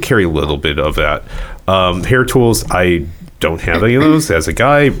no, I do carry a little bit of that. Hair tools, I don't have any of those. As a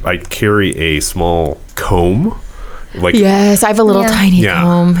guy, I carry a small comb. Like Yes, I have a little Yeah. tiny yeah.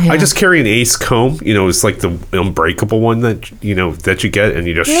 comb. Yeah. I just carry an Ace comb. You know, it's like the unbreakable one that that you get, and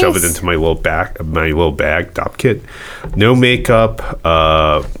you just shove it Nice. into my little bag, Dop kit. No makeup.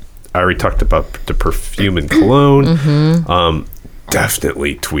 I already talked about the perfume and cologne. Mm-hmm.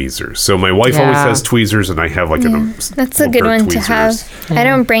 Definitely tweezers. So my wife always Yeah. has tweezers, and I have like That's a good one to have. I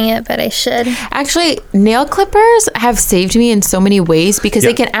don't bring it, but I should. Actually, nail clippers have saved me in so many ways because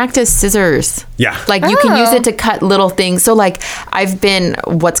Yeah. they can act as scissors. Yeah. Like you can use Oh. it to cut little things. So like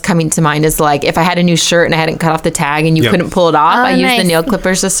what's coming to mind is like if I had a new shirt and I hadn't cut off the tag and you Yep. couldn't pull it off, Oh, I use the nice. nail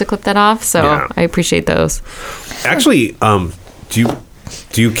clippers just to clip that off. So Yeah. I appreciate those. Actually,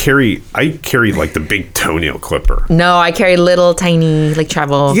 do you carry? I carry like the big toenail clipper. No, I carry little tiny like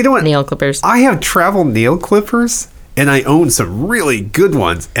travel You know what? nail clippers. I have travel nail clippers, and I own some really good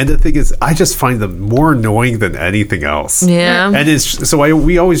ones. And the thing is, I just find them more annoying than anything else. Yeah. And it's so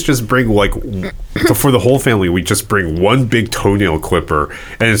we always just bring like for the whole family, we just bring one big toenail clipper,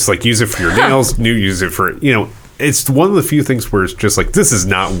 and it's like use it for your nails, use it for It's one of the few things where it's just like this is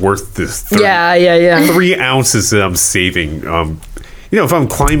not worth this. Yeah. 3 ounces that I'm saving. If I'm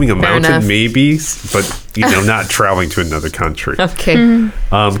climbing a mountain, enough. maybe, but not traveling to another country. Okay.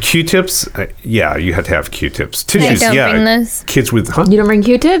 Q-tips, yeah, you had to have Q-tips. Tissues, don't yeah. bring those. Kids with, You don't bring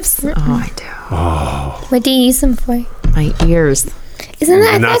Q-tips? Oh, I do. What do you use them for? My ears. Isn't that?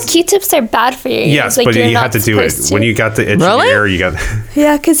 I And thought that's- Q-tips are bad for your ears. yes, like but you're you not had to do it. supposed to. When you got the itchy Really? ear, you got...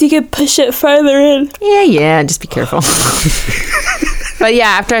 Yeah, because you could push it farther in. Yeah. Just be careful. But yeah,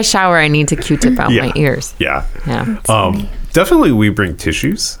 after I shower, I need to Q-tip out Yeah. my ears. Yeah. Yeah. Definitely we bring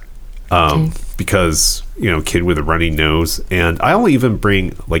tissues because, kid with a runny nose. And I'll even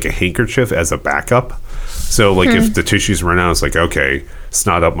bring like a handkerchief as a backup. So like if the tissues run out, it's like, okay,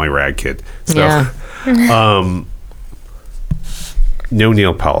 snot up my rag kid. So, Yeah. no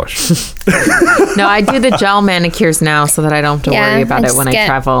nail polish. No, I do the gel manicures now so that I don't have to Yeah, worry about I it when just I get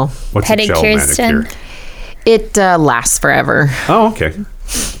travel. What's a gel Pedicures manicure? done. It lasts forever. Oh, okay.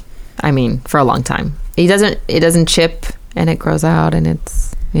 I mean, for a long time. It doesn't chip and it grows out and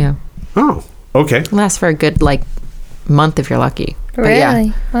it's Oh, Okay. Lasts for a good like month if you're lucky. But Really?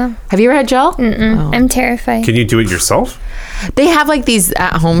 yeah. Wow. Have you ever had gel? I'm terrified. Can you do it yourself? They have like these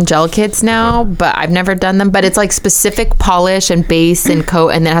at-home gel kits now, but I've never done them. But it's like specific polish and base and coat,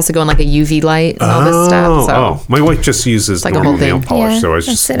 and then it has to go in like a UV light and all this stuff. So my wife just uses like a normal whole thing. nail polish, Yeah, so I that's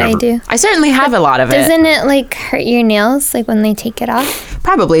just what never. I do. I certainly have a lot of it. Doesn't it like hurt your nails like when they take it off?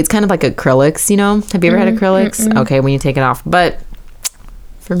 Probably. It's kind of like acrylics, you know? Have you ever had acrylics? Okay, when you take it off. But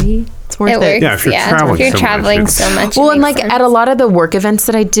for me, it's worth It it. works. Yeah, if you're traveling if you're so much, traveling it's- so much. Well, it and makes like sense. at a lot of the work events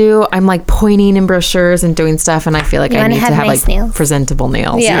that I do, I'm like pointing in brochures and doing stuff, and I feel like You I wanna need to have have nice like nails. presentable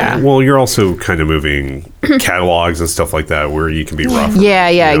nails. Yeah. Well, you're also kind of moving catalogs and stuff like that where you can be rough. Yeah,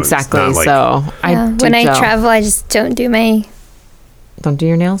 You know, it's exactly. not like- So Yeah. I do When I gel. travel, I just don't do my Don't do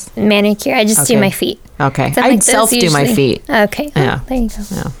your nails? manicure. I just do Okay. my feet. Okay. Stuff I like this self do my usually. feet. Okay. Yeah. There you go.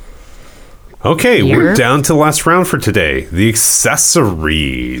 Yeah. Okay, Here. we're down to the last round for today. The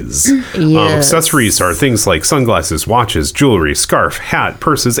accessories. Yes. Accessories are things like sunglasses, watches, jewelry, scarf, hat,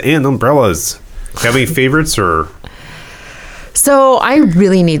 purses, and umbrellas. Have any favorites or? So I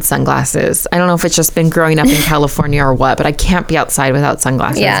really need sunglasses. I don't know if it's just been growing up in California or what, but I can't be outside without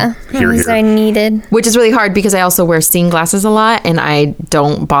sunglasses. Yeah. Here, Those here. are needed. Which is really hard because I also wear seeing glasses a lot, and I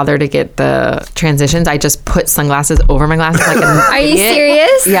don't bother to get the transitions. I just put sunglasses over my glasses. Like Are you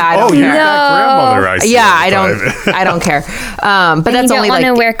serious? Yeah, I don't Oh, you're care. that grandmother I see Yeah, all I the don't. time. I don't care. But And that's you don't only want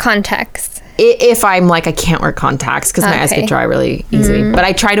like to wear contacts. if I'm like I can't wear contacts because my eyes Okay. get dry really easily. But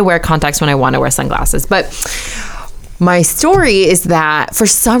I try to wear contacts when I want to wear sunglasses. But my story is that for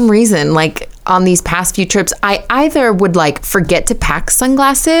some reason, like on these past few trips, I either would like forget to pack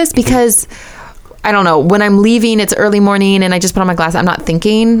sunglasses because I don't know, when I'm leaving, it's early morning and I just put on my glasses. I'm not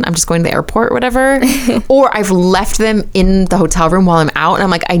thinking, I'm just going to the airport or whatever. Or I've left them in the hotel room while I'm out and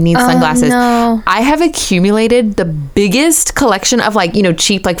I'm like, I need sunglasses. no. I have accumulated the biggest collection of like, you know,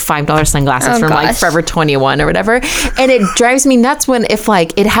 cheap like $5 sunglasses Oh, from like gosh. Forever 21 or whatever. And it drives me nuts when if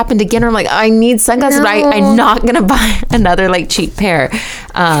like it happened again, or I'm like, I need sunglasses, but No. I'm not going to buy another like cheap pair.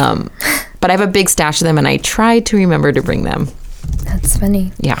 But I have a big stash of them and I try to remember to bring them. That's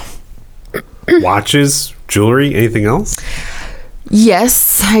funny. Yeah. Watches, jewelry, anything else?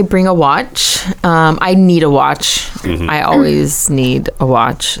 Yes, I bring a watch. I need a watch. I always need a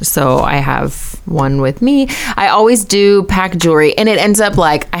watch. So I have one with me. I always do pack jewelry. And it ends up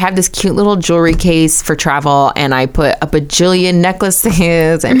like I have this cute little jewelry case for travel. And I put a bajillion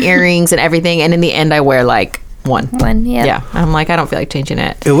necklaces and earrings and everything. And in the end, I wear like one. One, yeah. Yeah. I'm like, I don't feel like changing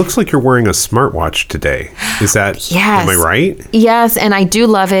it. It looks like you're wearing a smartwatch today. Is that, Yes. am I right? Yes, and I do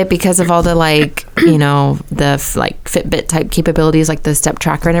love it because of all the like, you know, the like Fitbit type capabilities, like the step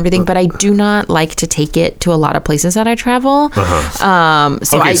tracker and everything. But I do not like to take it to a lot of places that I travel.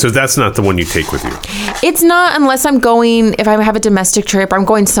 So that's not the one you take with you. It's not unless I'm going. If I have a domestic trip, or I'm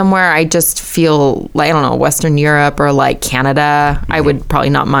going somewhere. I just feel like I don't know, Western Europe or like Canada. I would probably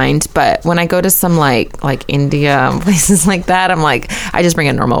not mind. But when I go to some like India places like that, I'm like, I just bring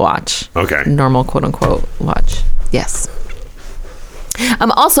a normal watch. Okay. Normal quote unquote watch. Yes.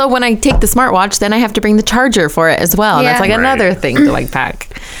 Also, when I take the smartwatch, then I have to bring the charger for it as well. And Yeah. that's like Right. another thing to like pack.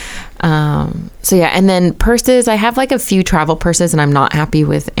 So yeah, and then purses. I have like a few travel purses, and I'm not happy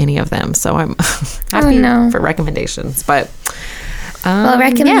with any of them. So I'm happy no. for recommendations. But Well, yeah.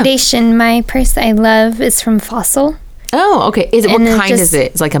 recommendation. My purse I love is from Fossil. Oh, okay. Is it what And it kind just- is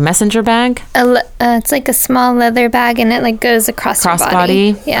it? It's like a messenger bag, It's like a small leather bag, and it like goes across your crossbody.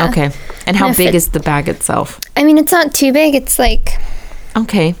 body. Yeah. Okay. And how And if big it- is the bag itself? I mean, it's not too big. It's like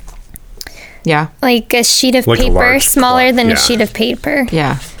Okay. Yeah. a sheet of Like a paper, large smaller cloth, than yeah. a sheet of paper.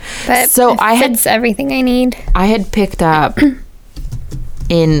 Yeah. But So it I had- fits everything I need. I had picked up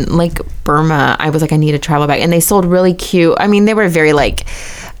in like Burma. I was like, I need a travel bag, and they sold really cute. I mean, they were very like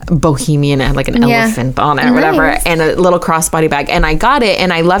bohemian. It had like an Yeah. elephant on it, or whatever, Nice. and a little crossbody bag. And I got it,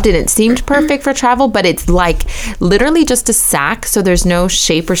 and I loved it. It seemed perfect for travel, but it's like literally just a sack, so there's no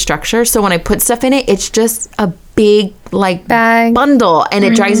shape or structure. So when I put stuff in it, it's just a big like Bag. bundle, and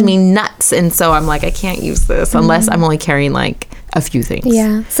it drives me nuts. And so I'm like, I can't use this unless I'm only carrying like a few things.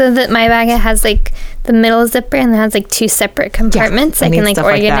 Yeah. So that my bag, it has like the middle zipper, and it has like two separate compartments. I I need can like stuff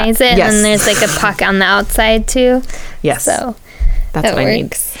like that. organize it, Yes. and then there's like a pocket on the outside too. Yes. So That's that what I need.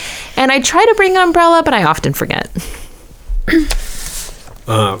 works. And I try to bring an umbrella, but I often forget.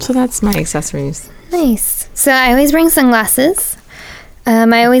 So that's my accessories. Nice. So I always bring sunglasses.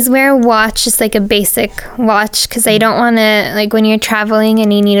 I always wear a watch, just like a basic watch, because I don't want to, like when you're traveling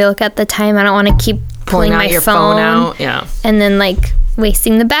and you need to look at the time, I don't want to keep pulling out my your phone, out. Yeah. and then like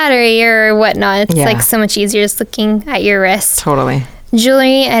wasting the battery or whatnot. It's Yeah. like so much easier just looking at your wrist. Totally.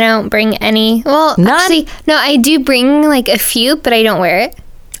 Jewelry, I don't bring any. Well, None? actually, no, I do bring like a few, but I don't wear it.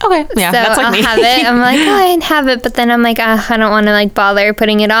 Okay. Yeah, So that's like I'll me. have it. I'm like, oh, I have it, but then I'm like, I don't want to like bother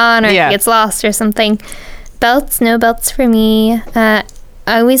putting it on, or if Yeah. it gets lost or something. Belts, no belts for me. I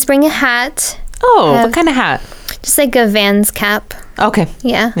always bring a hat, Oh, what kind of hat? just like a Vans cap. Okay.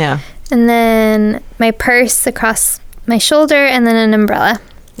 Yeah. Yeah. And then my purse across my shoulder, and then an umbrella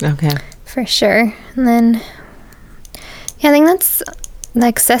Okay. for sure. And then, yeah, I think that's the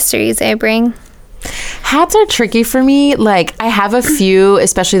accessories I bring. Hats are tricky for me. Like, I have a few,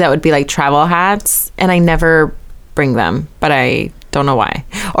 especially that would be like travel hats, and I never bring them, but I don't know why.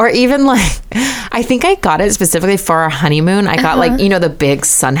 Or even like, I think I got it specifically for our honeymoon. I got like, the big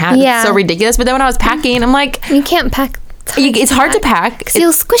sun hat. Yeah. It's so ridiculous. But then when I was packing, I'm like, You can't pack. it's hard to pack. So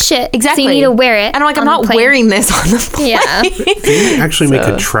you'll squish it. Exactly. So you need to wear it. And I'm like, I'm on the not plane. wearing this on the plane. Yeah. They actually make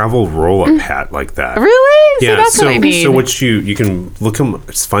a travel roll-up hat like that. Really? So Yeah, that's what I need. so what you can look them,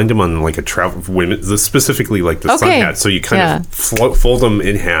 find them on like a travel women, specifically like the sun Okay. hat. So you kind Yeah. of fold them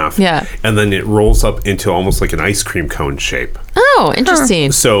in half, Yeah. and then it rolls up into almost like an ice cream cone shape. Oh,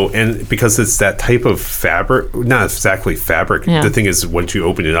 interesting. So, and because it's that type of fabric, not exactly fabric. Yeah. The thing is, once you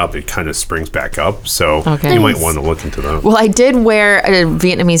open it up, it kind of springs back up. So Okay. you might Nice. want to look into that. Well, I did wear a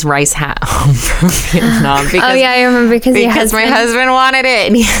Vietnamese rice hat home from Vietnam. Because, Oh, yeah, I remember because your because my husband wanted it,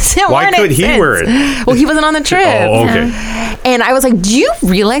 and he hasn't Why worn could it he since. wear it? Well, he wasn't on the trip. Oh, okay. And I was like, do you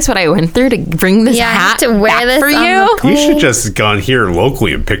realize what I went through to bring this Yeah, I hat have to wear back this for on you? the You should just gone here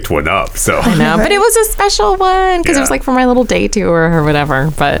locally and picked one up. So No, but it was a special one because it was Yeah. like for my little day tour or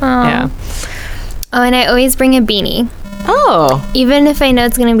whatever. But yeah. Oh, and I always bring a beanie, Oh, even if I know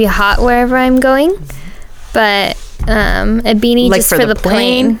it's going to be hot wherever I'm going. But a beanie Like just for for the the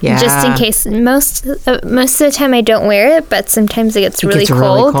plane, plane? just in Yeah. case. Most of the time I don't wear it, but sometimes it gets really gets really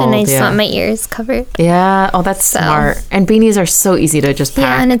cold, and I cold, just yeah. want my ears covered. yeah. Oh, that's smart. And beanies are so easy to just pack.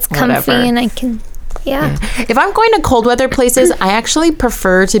 Yeah, and it's comfy, whatever. and I can. Yeah. If I'm going to cold weather places, I actually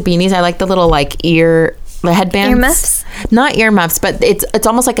prefer to beanies. I like the little like the headbands. Earmuffs? Not earmuffs, but it's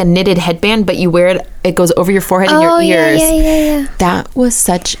almost like a knitted headband, but you wear it. It goes over your forehead and your ears. Yeah. That was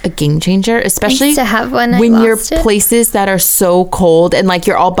such a game changer, especially used to have one, I when you're lost it. places that are so cold and like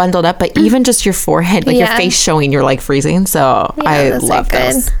you're all bundled up, but even just your forehead, like your Yeah. face showing, you're like freezing. So Yeah, I those are love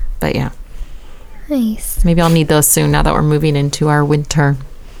good. those. But yeah, Nice. maybe I'll need those soon now that we're moving into our winter.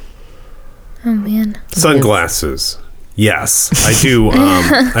 Oh man. sunglasses. Yes, I do.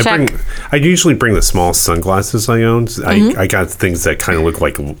 I usually bring the small sunglasses I own. I got things that kind of look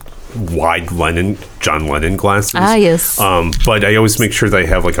like wide John Lennon glasses. Ah, yes. But I always make sure that I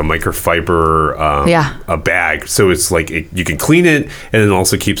have like a microfiber a bag, so it's like you can clean it, and it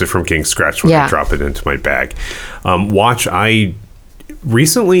also keeps it from getting scratched when I Yeah. drop it into my bag. Watch.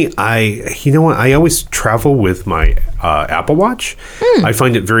 Recently, I always travel with my Apple Watch. I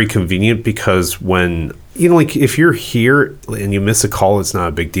find it very convenient because when, like if you're here and you miss a call, it's not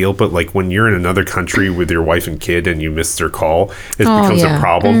a big deal. But like when you're in another country with your wife and kid and you miss their call, it becomes yeah. a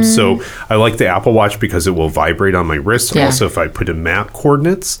problem. So I like the Apple Watch because it will vibrate on my wrist. Yeah. Also, if I put in map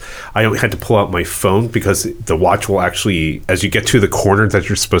coordinates, I don't have to pull out my phone because the watch will actually, as you get to the corner that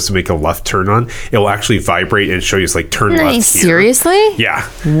you're supposed to make a left turn on, it will actually vibrate and show you it's like turn left Nice. here. Seriously? Yeah.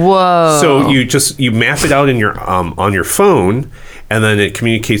 Whoa. So you map it out in your on your phone, and then it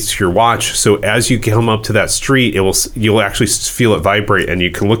communicates to your watch. So as you come up to that street, you'll actually feel it vibrate, and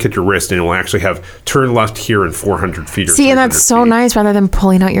you can look at your wrist, and it will actually have turn left here in 400 feet. Or See, and 300 that's so feet. nice rather than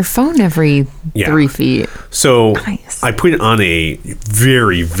pulling out your phone every 3 feet. So Nice. I put it on a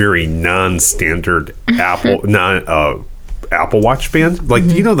very, very non-standard Apple Watch band. Like,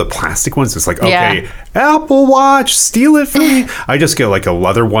 the plastic ones? It's like, okay, Yeah. Apple Watch, steal it from me. I just get like a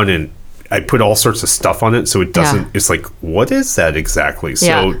leather one, and I put all sorts of stuff on it, so it doesn't, it's like, what is that exactly? So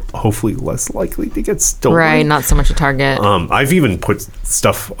Yeah. hopefully less likely to get stolen. Right, not so much a target. I've even put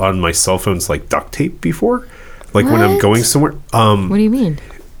stuff on my cell phones like duct tape before. Like when I'm What? going somewhere. What do you mean?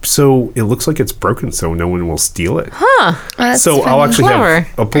 So it looks like it's broken, so no one will steal it. Oh, that's So I'll funny. actually Clever.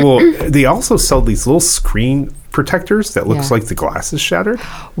 have a little. They also sell these little screen protectors that looks Yeah. like the glass is shattered.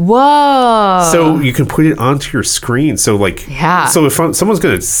 Whoa. So you can put it onto your screen. So like, Yeah. So if someone's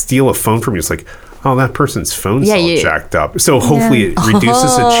going to steal a phone from you, it's like, oh, that person's phone's Yeah, all you- jacked up. So hopefully it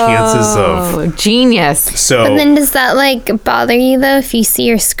reduces the chances of. Oh, genius. So But then does that like bother you though if you see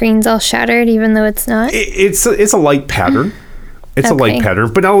your screen's all shattered even though it's not? it's a light pattern. It's a light Okay.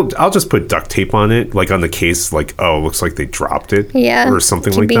 pattern, but I'll just put duct tape on it, like on the case, like, oh, it looks like they dropped it, Yeah. or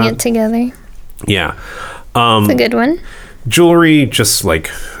something like Keeping that. it together. Yeah. It's a good one. Jewelry, just like,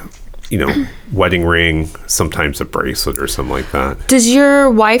 wedding ring, sometimes a bracelet or something like that. Does your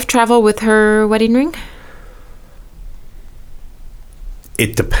wife travel with her wedding ring?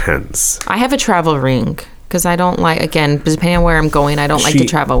 It depends. I have a travel ring. because I don't like, again, depending on where I'm going, I don't like to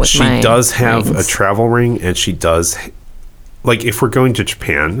travel with my She does have rings. a travel ring, and she does, like, if we're going to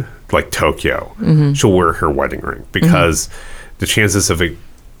Japan, like Tokyo, she'll wear her wedding ring because the chances of it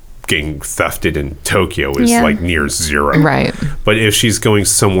getting thefted in Tokyo is Yeah. like near zero. Right. But if she's going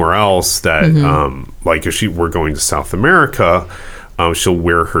somewhere else that, like if we're going to South America, she'll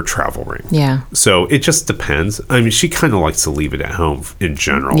wear her travel ring. Yeah. So it just depends. I mean, she kind of likes to leave it at home in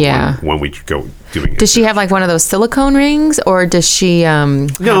general. Yeah. When we go doing it. Does she have like one of those silicone rings, or does she have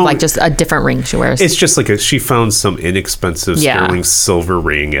like just a different ring she wears? It's just like she found some inexpensive Yeah. sterling silver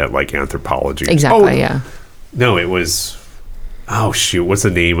ring at like Anthropologie. Exactly. Oh, Yeah. No, it was. Oh shoot! What's the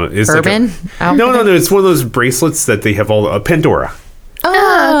name? It's Urban Like no. It's one of those bracelets that they have all. Pandora.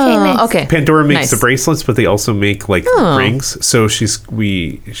 Oh, okay, nice. Okay. Pandora makes Nice. the bracelets, but they also make like rings. So she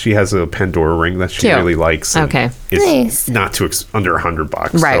has a Pandora ring that she Cute. really likes. and Okay. It's Nice. not too under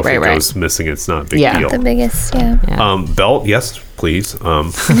 $100. Right, So if right, it right. goes missing, it's not a big Yeah. deal. The biggest, yeah. Belt, yes, please.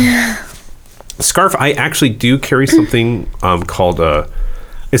 Scarf. I actually do carry something called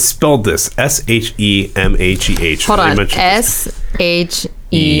it's spelled this SHEMAGH. Hold on.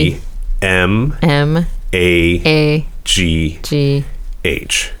 E M SHEMAGH. A G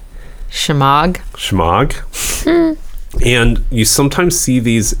H. Shemag. Shemag. And you sometimes see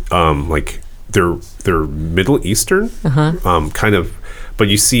these like they're Middle Eastern kind of, but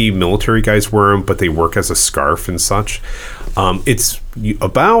you see military guys wear them, but they work as a scarf and such. It's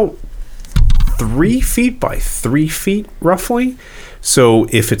about 3 feet by 3 feet roughly. So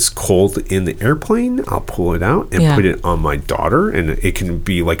if it's cold in the airplane, I'll pull it out and Yeah. put it on my daughter, and it can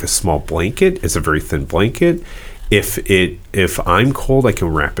be like a small blanket. It's a very thin blanket. If I'm cold, I can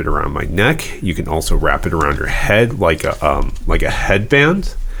wrap it around my neck. You can also wrap it around your head like a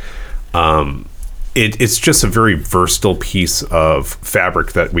headband. It's just a very versatile piece of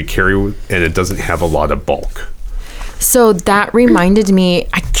fabric that we carry, and it doesn't have a lot of bulk. So that reminded me,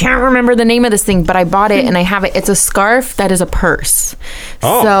 I can't remember the name of this thing, but I bought it and I have it. It's a scarf that is a purse.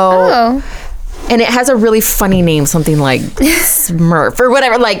 Oh. So, Oh, and it has a really funny name, something like Smurf or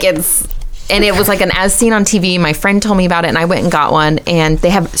whatever. Like and it was like an as seen on TV. My friend told me about it and I went and got one, and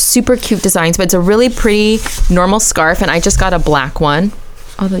they have super cute designs, but it's a really pretty normal scarf. And I just got a black one.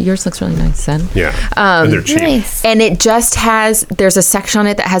 Although yours looks really nice, Sen. Yeah, and they're cheap. nice. And it just there's a section on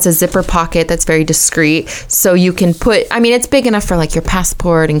it that has a zipper pocket that's very discreet. So you can it's big enough for like your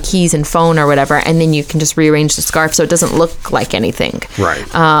passport and keys and phone or whatever. And then you can just rearrange the scarf so it doesn't look like anything. Right.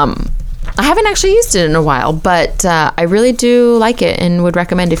 I haven't actually used it in a while, but I really do like it and would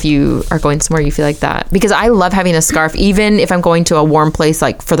recommend if you are going somewhere you feel like that. Because I love having a scarf, even if I'm going to a warm place,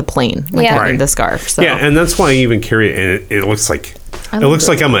 like for the plane, like Yeah. having Right. the scarf. So. Yeah, and that's why I even carry it, and it looks like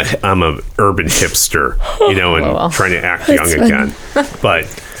I'm a urban hipster, and trying to act young again. But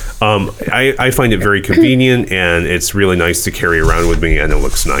I find it very convenient, and it's really nice to carry around with me, and it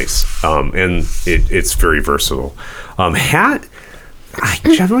looks nice, and it's very versatile. Hat, I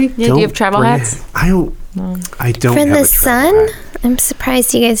generally don't. do you have travel bring- hats? I don't. I don't. for have the a travel sun? hat. I'm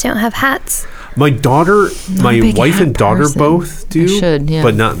surprised you guys don't have hats. My daughter, my big wife hat and daughter person. both do, I should, yeah.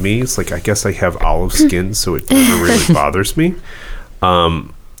 but not me. It's like I guess I have olive skin, so it never really bothers me.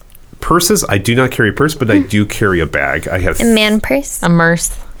 Purses, I do not carry a purse, but I do carry a bag. I have A man purse? A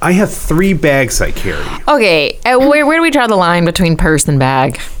Merce. I have 3 bags I carry. Okay, where do we draw the line between purse and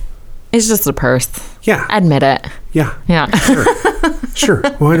bag? It's just a purse. Yeah, Admit it. yeah, Yeah. sure.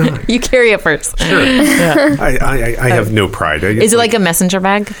 Why not? You carry a purse. I have no pride. Is it like a messenger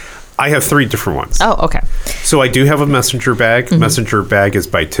bag? I have 3 different ones. Oh, okay. So I do have a messenger bag. Messenger bag is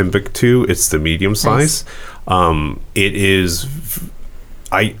by Timbuktu. It's the medium size. It is.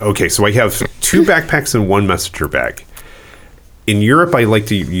 So I have 2 backpacks and 1 messenger bag. In Europe, I like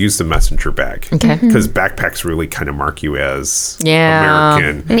to use the messenger bag. Okay. Because backpacks really kind of mark you as Yeah.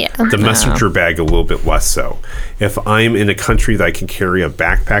 American. Yeah. The messenger bag a little bit less so. If I'm in a country that I can carry a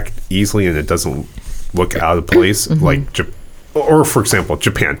backpack easily and it doesn't look out of place, like or for example,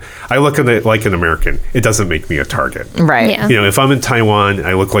 Japan, I look at it like an American. It doesn't make me a target. Right. Yeah. If I'm in Taiwan,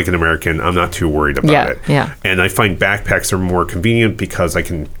 I look like an American. I'm not too worried about Yeah, it. yeah. And I find backpacks are more convenient because I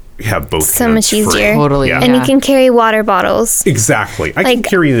can have both. So hands much free. easier. Totally. Yeah. And you can carry water bottles. Exactly. I can Like-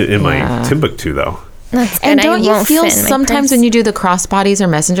 carry it in my Yeah. Timbuktu though. That's good. And I don't you won't feel fit in my sometimes purse. when you do the crossbodies or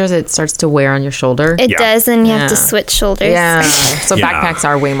messengers, it starts to wear on your shoulder? It Yeah. does, and you have to Yeah. switch shoulders. Yeah. So Yeah. backpacks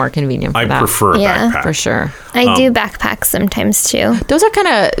are way more convenient for I that. prefer a Yeah. backpack. For sure. I do backpacks sometimes too. Those are kind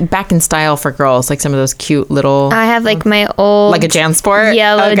of back in style for girls, like some of those cute little, I have like my old like a JanSport?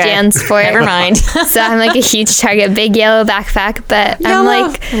 yellow Okay. JanSport. Never mind. So I'm like a huge Target, big yellow backpack, but I'm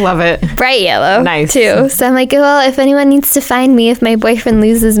like love it. bright yellow Nice. too. So I'm like, well, if anyone needs to find me, if my boyfriend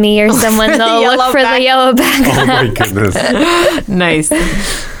loses me or someone, they'll Yellow look for the yellow backpack. Oh my goodness. Nice.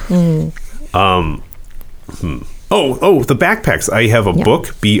 Oh, the backpacks. I have a book,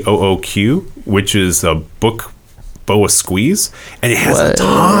 BOOQ, which is a book boa squeeze, and it has a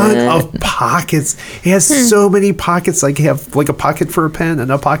ton of pockets. It has so many pockets. Like, you have like a pocket for a pen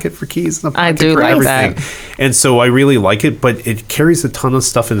and a pocket for keys and a pocket for everything. And so I really like it, but it carries a ton of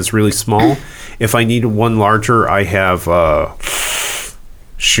stuff and it's really small. If I need one larger, I have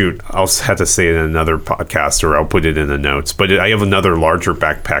shoot, I'll have to say it in another podcast, or I'll put it in the notes. But I have another larger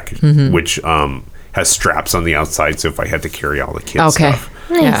backpack, which has straps on the outside, so if I had to carry all the kids stuff.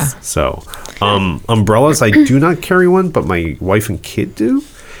 Nice. Yeah. So, umbrellas, I do not carry one, but my wife and kid do.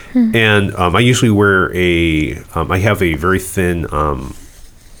 And I usually wear I have a very thin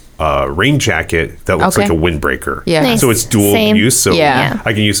rain jacket that looks like a windbreaker. Yeah. Nice. So it's dual Same. use. So Yeah.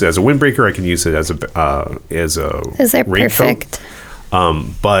 I can use it as a windbreaker. I can use it as a Those are raincoat. perfect.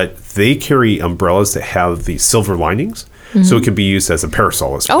 But they carry umbrellas that have the silver linings, so it can be used as a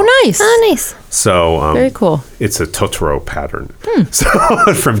parasol as well. Oh, nice. Oh, nice. So Very cool. It's a Totoro pattern, so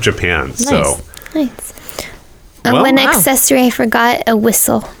from Japan. So Nice. Well, One wow. accessory I forgot, a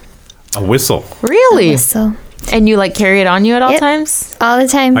whistle. a whistle. Really? So And you like carry it on you at all Yep. times? all the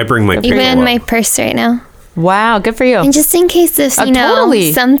time. I bring my even pillow in up. my purse right now. Wow, good for you. And just in case if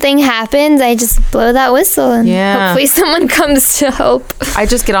Totally. something happens, I just blow that whistle and Yeah. hopefully someone comes to help. I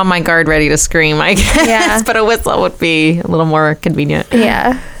just get on my guard ready to scream, I guess. Yeah. But a whistle would be a little more convenient.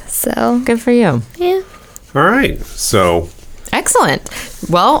 Yeah. So Good for you. yeah. All right. So Excellent.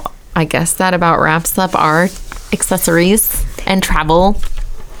 Well, I guess that about wraps up our accessories and travel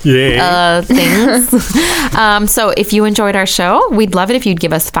yeah. things. So if you enjoyed our show, we'd love it if you'd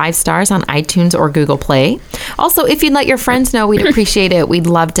give us 5 stars on iTunes or Google Play. Also, if you'd let your friends know, we'd appreciate it. We'd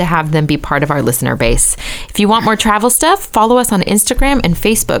love to have them be part of our listener base. If you want more travel stuff, follow us on Instagram and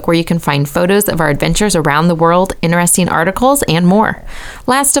Facebook, where you can find photos of our adventures around the world, interesting articles, and more.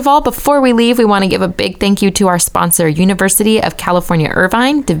 Last of all, before we leave, we want to give a big thank you to our sponsor, University of California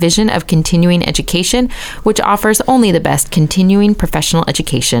Irvine, Division of Continuing Education, which offers only the best continuing professional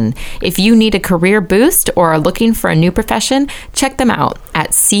education. If you need a career boost or are looking for a new profession, check them out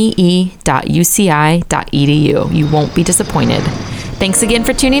at ce.uci.edu. You won't be disappointed. Thanks again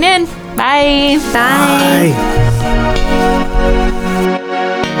for tuning in. Bye. Bye. Bye.